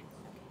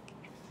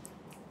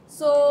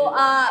 So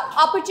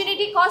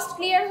opportunity cost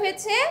clear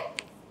হয়েছে,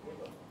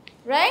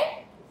 রাইট?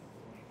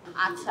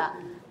 আচ্ছা,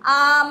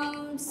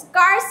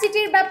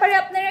 স্কারসিটির ব্যাপারে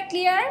আপনারা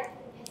ক্লিয়ার?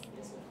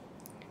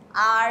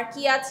 আর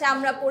কি আছে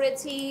আমরা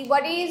পড়েছি,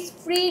 what is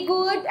free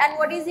good and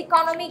what is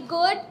economic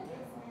good.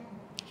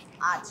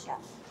 আচ্ছা,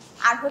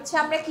 আর হচ্ছে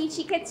আমরা কি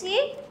শিখেছি,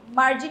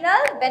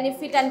 মার্জিনাল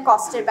বেনিফিট অ্যান্ড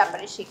কস্টের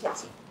ব্যাপারে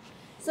শিখেছি।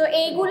 সো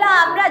এইগুলা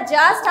আমরা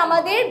জাস্ট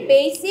আমাদের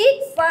বেসিক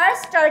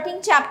ফার্স্ট স্টার্টিং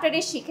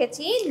চ্যাপ্টারে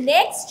শিখেছি।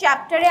 নেক্সট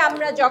চ্যাপ্টারে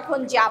আমরা যখন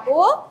যাব,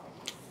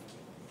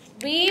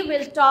 we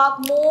will talk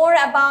more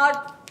about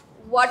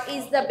what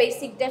is the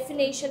basic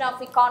definition of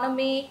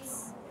economics,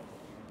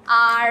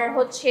 আর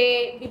হচ্ছে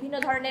বিভিন্ন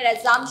ধরনের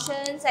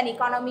assumptions and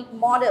economic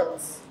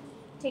models,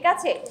 ঠিক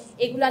আছে?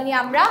 এগুলা নিয়ে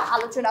আমরা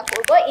আলোচনা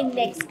করব in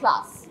next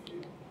class.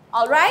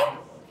 All right?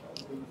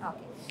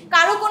 Okay.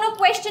 কারো কোনো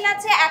কোয়েশ্চেন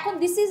আছে? এখন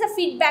this is a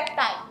feedback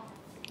time.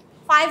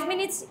 5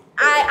 minutes.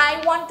 I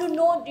want to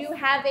know, do you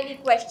have any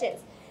questions?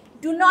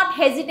 Do not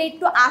hesitate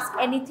to ask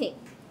anything.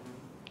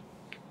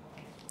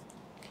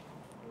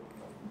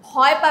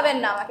 ভয় পাবেন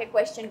না আমাকে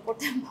কোয়েশ্চেন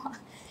করতে,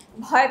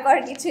 ভয়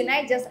পাওয়ার কিছু নাই,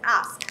 জাস্ট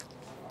আস্ক।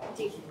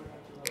 জি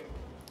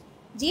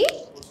জি,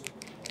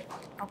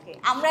 ওকে,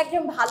 আমরা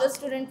একজন ভালো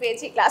স্টুডেন্ট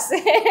পেয়েছি ক্লাসে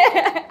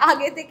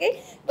আগে থেকে।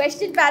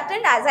 Question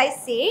pattern as I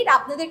said,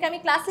 আপনাদেরকে আমি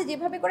ক্লাসে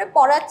যেভাবে করে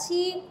পড়াচ্ছি,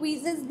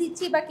 কুইজেস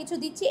দিচ্ছি বা কিছু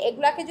দিচ্ছি,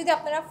 এগুলাকে যদি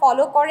আপনারা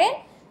ফলো করেন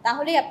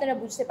তাহলেই আপনারা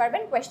বুঝতে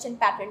পারবেন কোয়েশ্চেন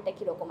প্যাটার্নটা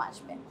কীরকম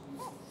আসবে।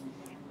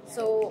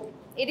 So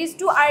it is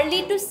too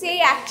early to say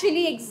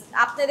actually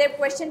আপনাদের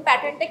কোয়েশ্চেন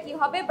প্যাটার্নটা কি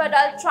হবে, but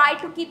I'll try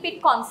to keep it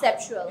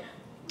conceptual.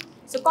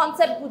 So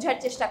concept বোঝার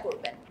চেষ্টা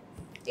করবেন,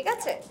 ঠিক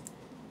আছে?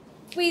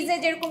 কুইজে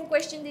যেরকম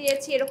কোয়েশ্চেন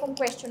দিয়েছি এরকম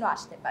কোয়েশ্চেনও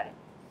আসতে পারে।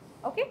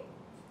 ওকে,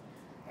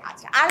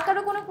 আচ্ছা, আর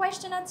কারো কোনো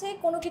কোয়েশ্চেন আছে?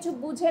 কোনো কিছু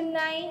বুঝেন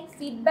নাই,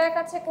 ফিডব্যাক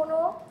আছে কোনো?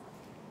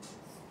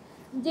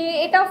 যে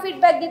এটাও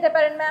ফিডব্যাক দিতে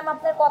পারেন, ম্যাম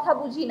আপনার কথা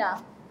বুঝি না,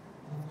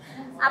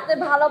 আপনি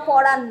ভালো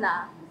পড়ান না,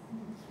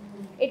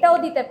 এটাও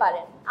দিতে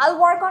পারেন। I'll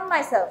work on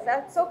myself,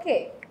 that's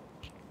okay.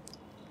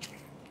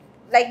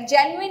 Like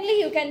genuinely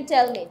you can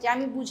tell me যে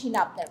আমি বুঝি না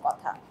আপনার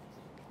কথা,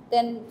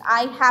 then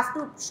I have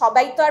to,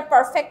 সবাই তো আর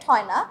পারফেক্ট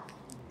হয় না,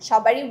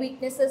 সবারই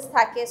উইকনেসেস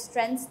থাকে,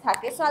 স্ট্রেংথস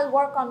থাকে, so I'll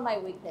work on my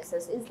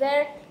weaknesses. Is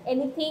there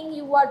anything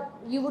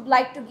you would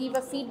like to give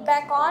a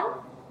feedback on?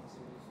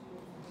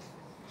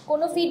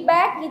 কোনো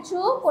ফিডব্যাক, কিছু,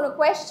 কোনো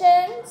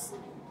কোয়েশ্চেনস?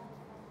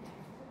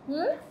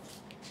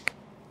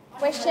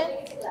 কোয়েশ্চেন?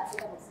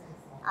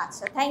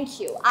 আচ্ছা, থ্যাংক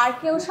ইউ। আর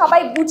কেউ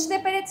সবাই বুঝতে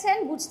পেরেছেন?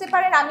 বুঝতে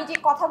পারেন আমি যে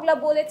কথাগুলো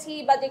বলেছি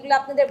বা যেগুলো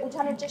আপনাদের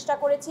বোঝানোর চেষ্টা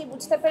করেছি,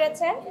 বুঝতে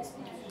পেরেছেন?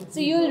 সো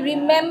ইউ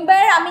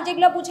রিমেম্বার আমি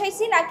যেগুলো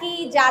বুঝাইছি, নাকি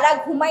যারা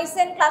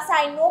ঘুমাইছেন ক্লাসে,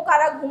 আই নো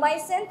কারা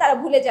ঘুমাইছেন, তারা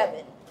ভুলে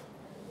যাবেন?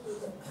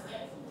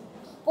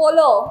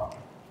 পোলো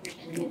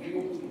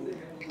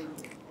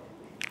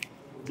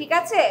ঠিক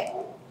আছে,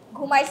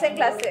 ঘুমাইছেন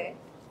ক্লাসে?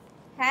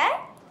 হ্যাঁ,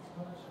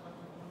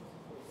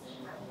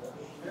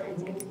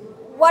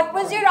 what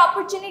was your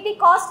opportunity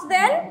cost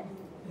then?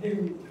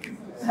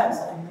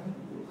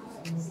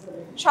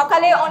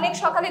 সকালে, অনেক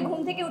সকালে ঘুম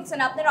থেকে উঠছেন,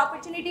 আপনার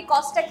অপরচুনিটি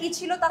কস্টটা কি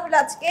ছিল তাহলে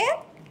আজকে?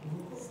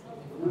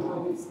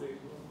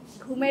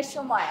 ঘুমের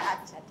সময়।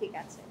 আচ্ছা, ঠিক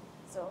আছে।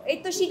 সো এই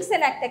তো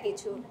শিখছেন একটা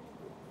কিছু।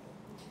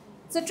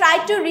 So try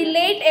to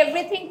relate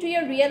everything to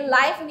your real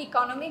life in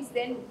economics,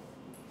 দেন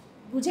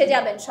বুঝে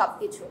যাবেন সব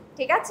কিছু।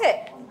 ঠিক আছে,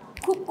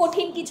 খুব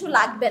কঠিন কিছু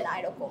লাগবে না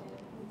এরকম।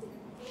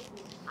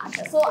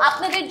 আচ্ছা, সো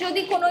আপনাদের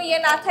যদি কোনো ইয়ে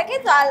না থাকে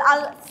তো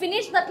I'll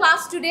finish the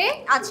class today.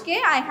 আজকে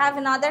I have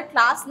another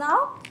class now.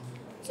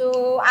 তো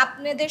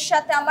আপনাদের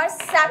সাথে আমার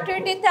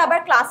স্যাটারডেতে আবার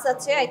ক্লাস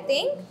আছে I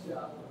think.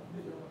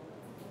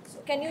 So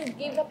can you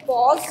give a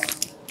pause?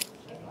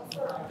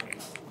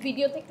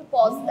 ভিডিওতে একটু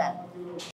পজ দেন।